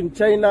nightlife in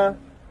China.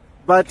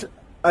 But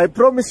I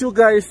promise you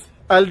guys,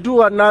 I'll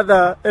do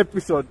another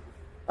episode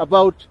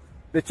about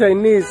the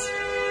Chinese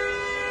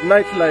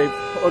nightlife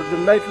or the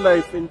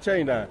nightlife in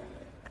China.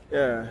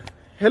 Yeah.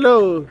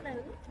 Hello.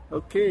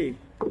 Okay.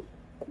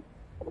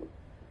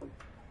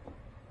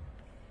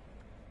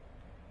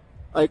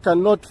 I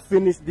cannot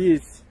finish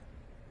this.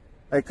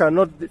 I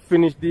cannot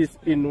finish this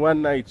in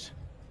one night.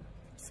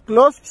 It's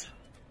closed.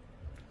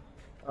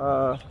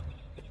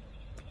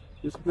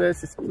 This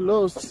place is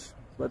closed,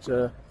 but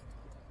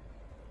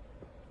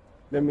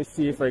let me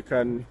see if I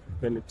can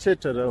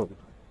penetrate around.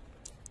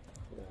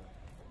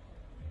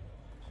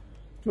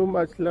 Too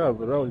much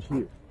love around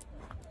here.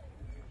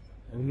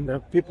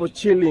 And people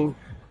chilling.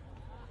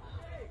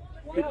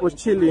 I'm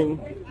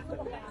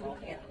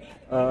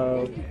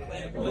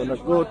gonna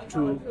go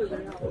to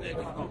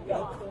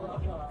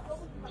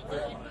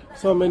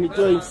so many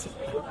joints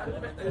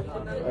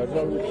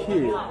around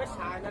here.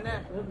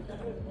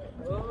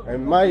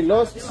 Am I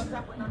lost?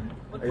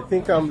 I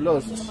think I'm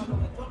lost.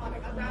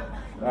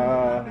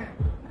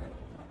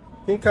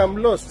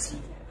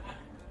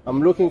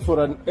 I'm looking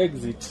for an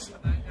exit.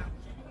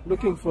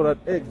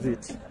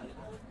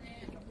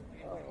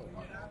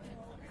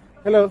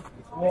 Hello，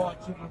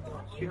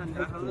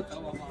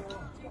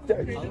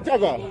 这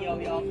个，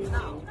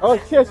哦，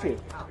谢谢，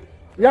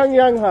洋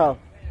洋好，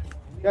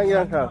洋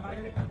洋好，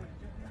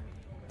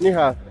你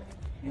好，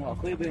你好，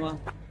喝一杯吗？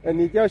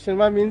你叫什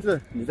么名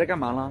字？你在干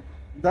嘛呢？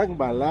干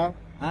嘛啦？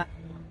啊？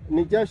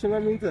你叫什么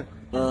名字？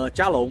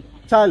嘉龙。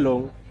嘉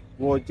龙，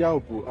我叫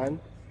卜安。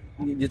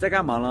你在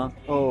干嘛呢？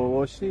哦，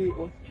我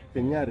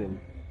肯亚人，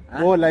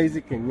我来自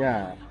肯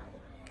亚。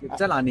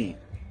在哪里？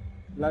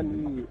哪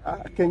里啊？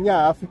肯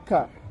亚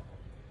，Africa。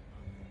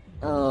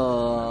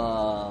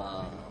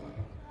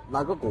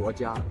哪个国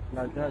家？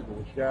哪个国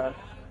家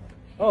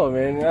？Oh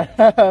man,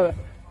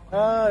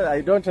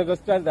 I don't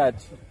understand that.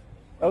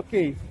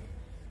 Okay.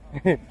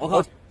 我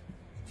靠，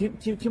听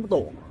不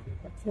懂。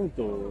听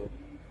不懂。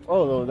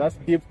Oh, that's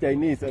deep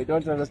Chinese. I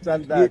don't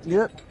understand that. 你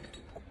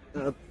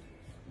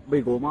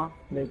美国吗？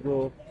美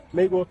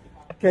国，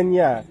肯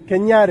亚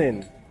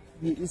人。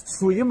你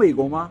属于美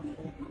国吗？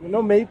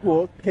那美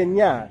国肯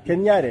亚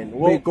人。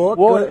美国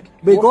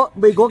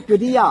肯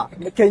尼亚。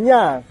肯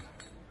亚。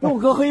跟我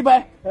哥喝一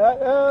杯。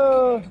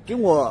跟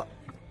我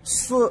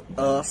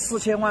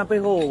4000万背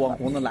后网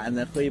红的男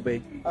人喝一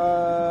杯。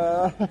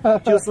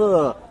就是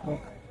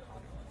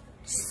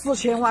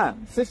4000万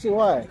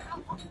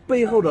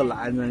背后的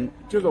男人，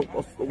就是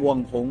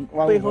网红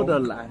背后的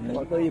男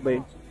人，喝一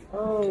杯。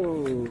哦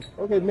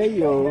 ，OK， 没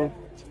有。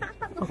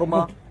喝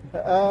吗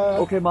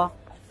？OK 吗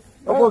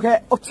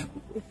？OK。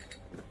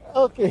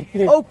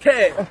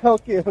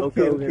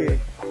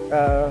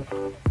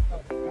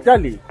这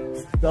里。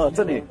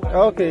这里。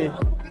OK，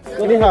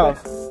 你好。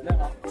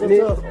这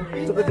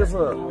个就是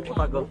我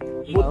大哥。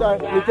你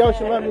叫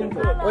什么名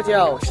字？我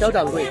叫肖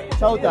掌柜。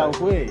肖掌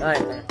柜。哎。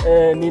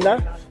你呢？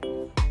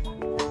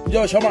你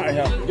叫小马一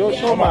下。叫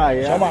小马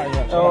呀。小马一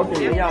下。OK。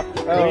等一下，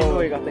给你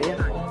说一个，等一下。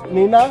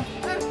你呢？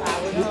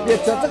这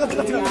个。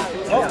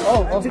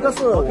这个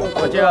是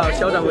我叫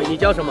肖掌柜，你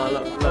叫什么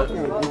了？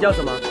你叫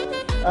什么？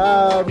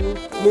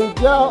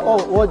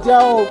我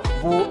叫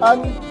卜安，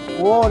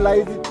我来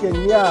自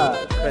肯亚。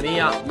肯尼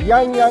亚。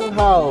洋洋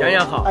好。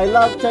 I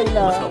love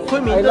China。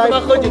昆明他妈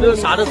喝酒都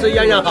啥都是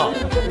洋洋好。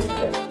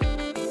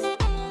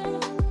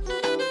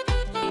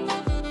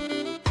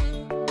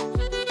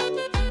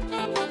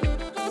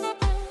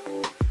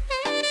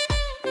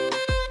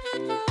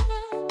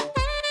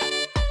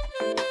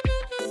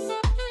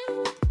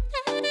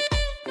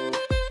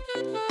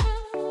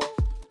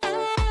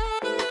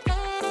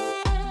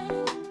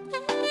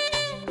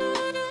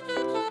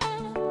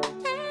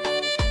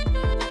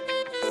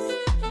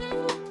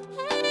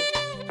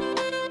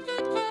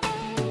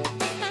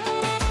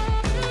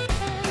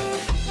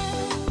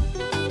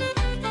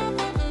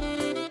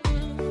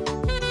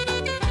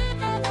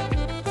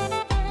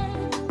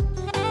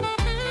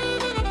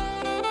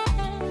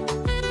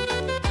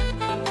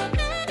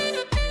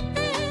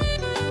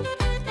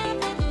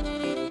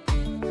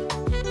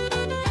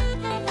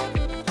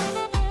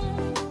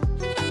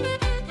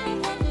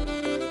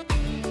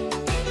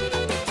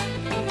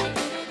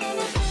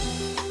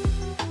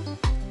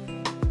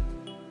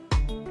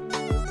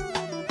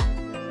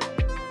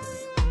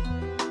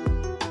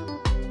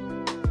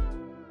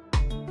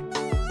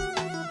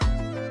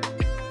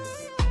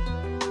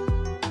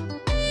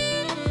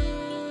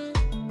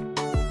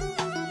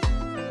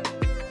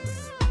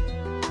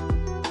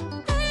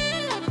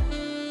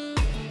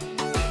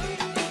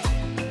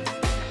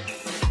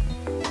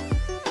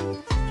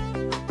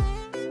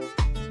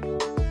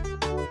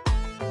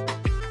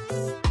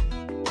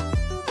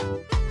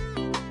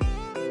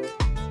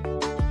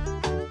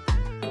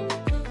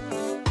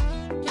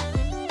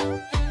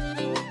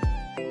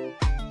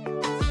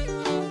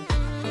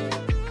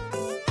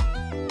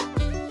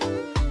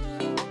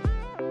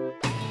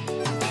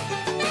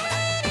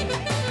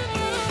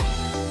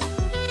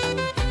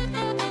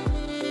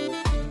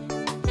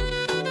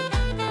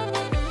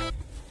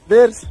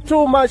There's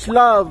too much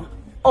love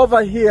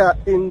over here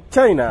in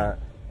China,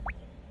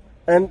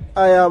 and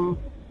I am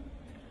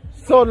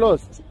so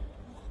lost.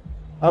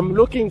 I'm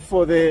looking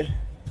for the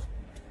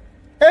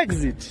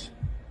exit.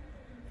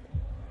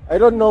 I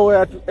don't know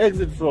where to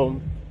exit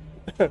from.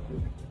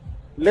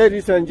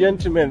 Ladies and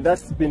gentlemen,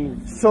 that's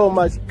been so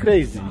much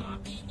crazy.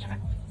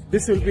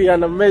 This will be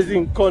an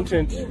amazing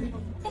content.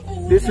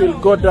 This will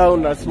go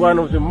down as one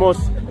of the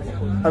most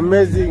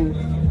amazing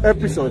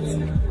episodes.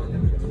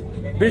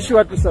 Be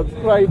sure to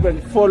subscribe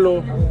and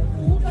follow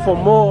for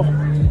more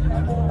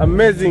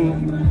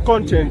amazing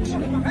content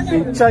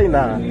in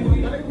China.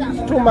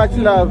 Too much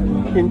love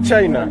in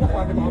China.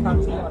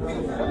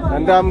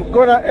 And I'm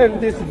gonna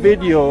end this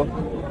video.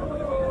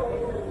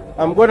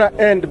 I'm gonna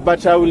end,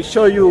 but I will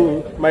show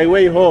you my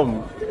way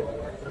home.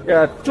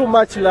 Yeah, too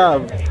much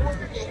love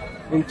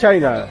in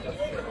China.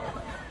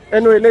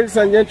 Anyway, ladies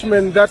and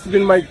gentlemen, that's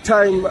been my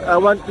time. I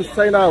want to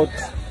sign out.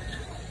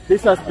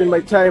 This has been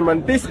my time,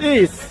 and this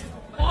is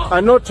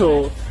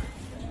ANOTO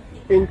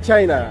in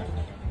China.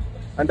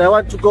 And I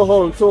want to go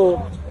home,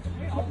 so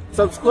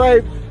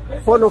subscribe,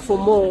 follow for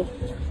more.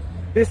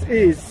 This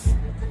is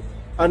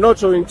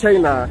ANOTO in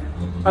China.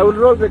 I will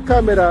roll the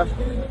camera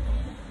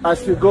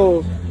as we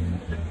go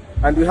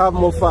and we have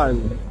more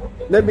fun.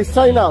 Let me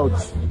sign out.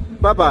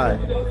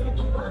 Bye-bye.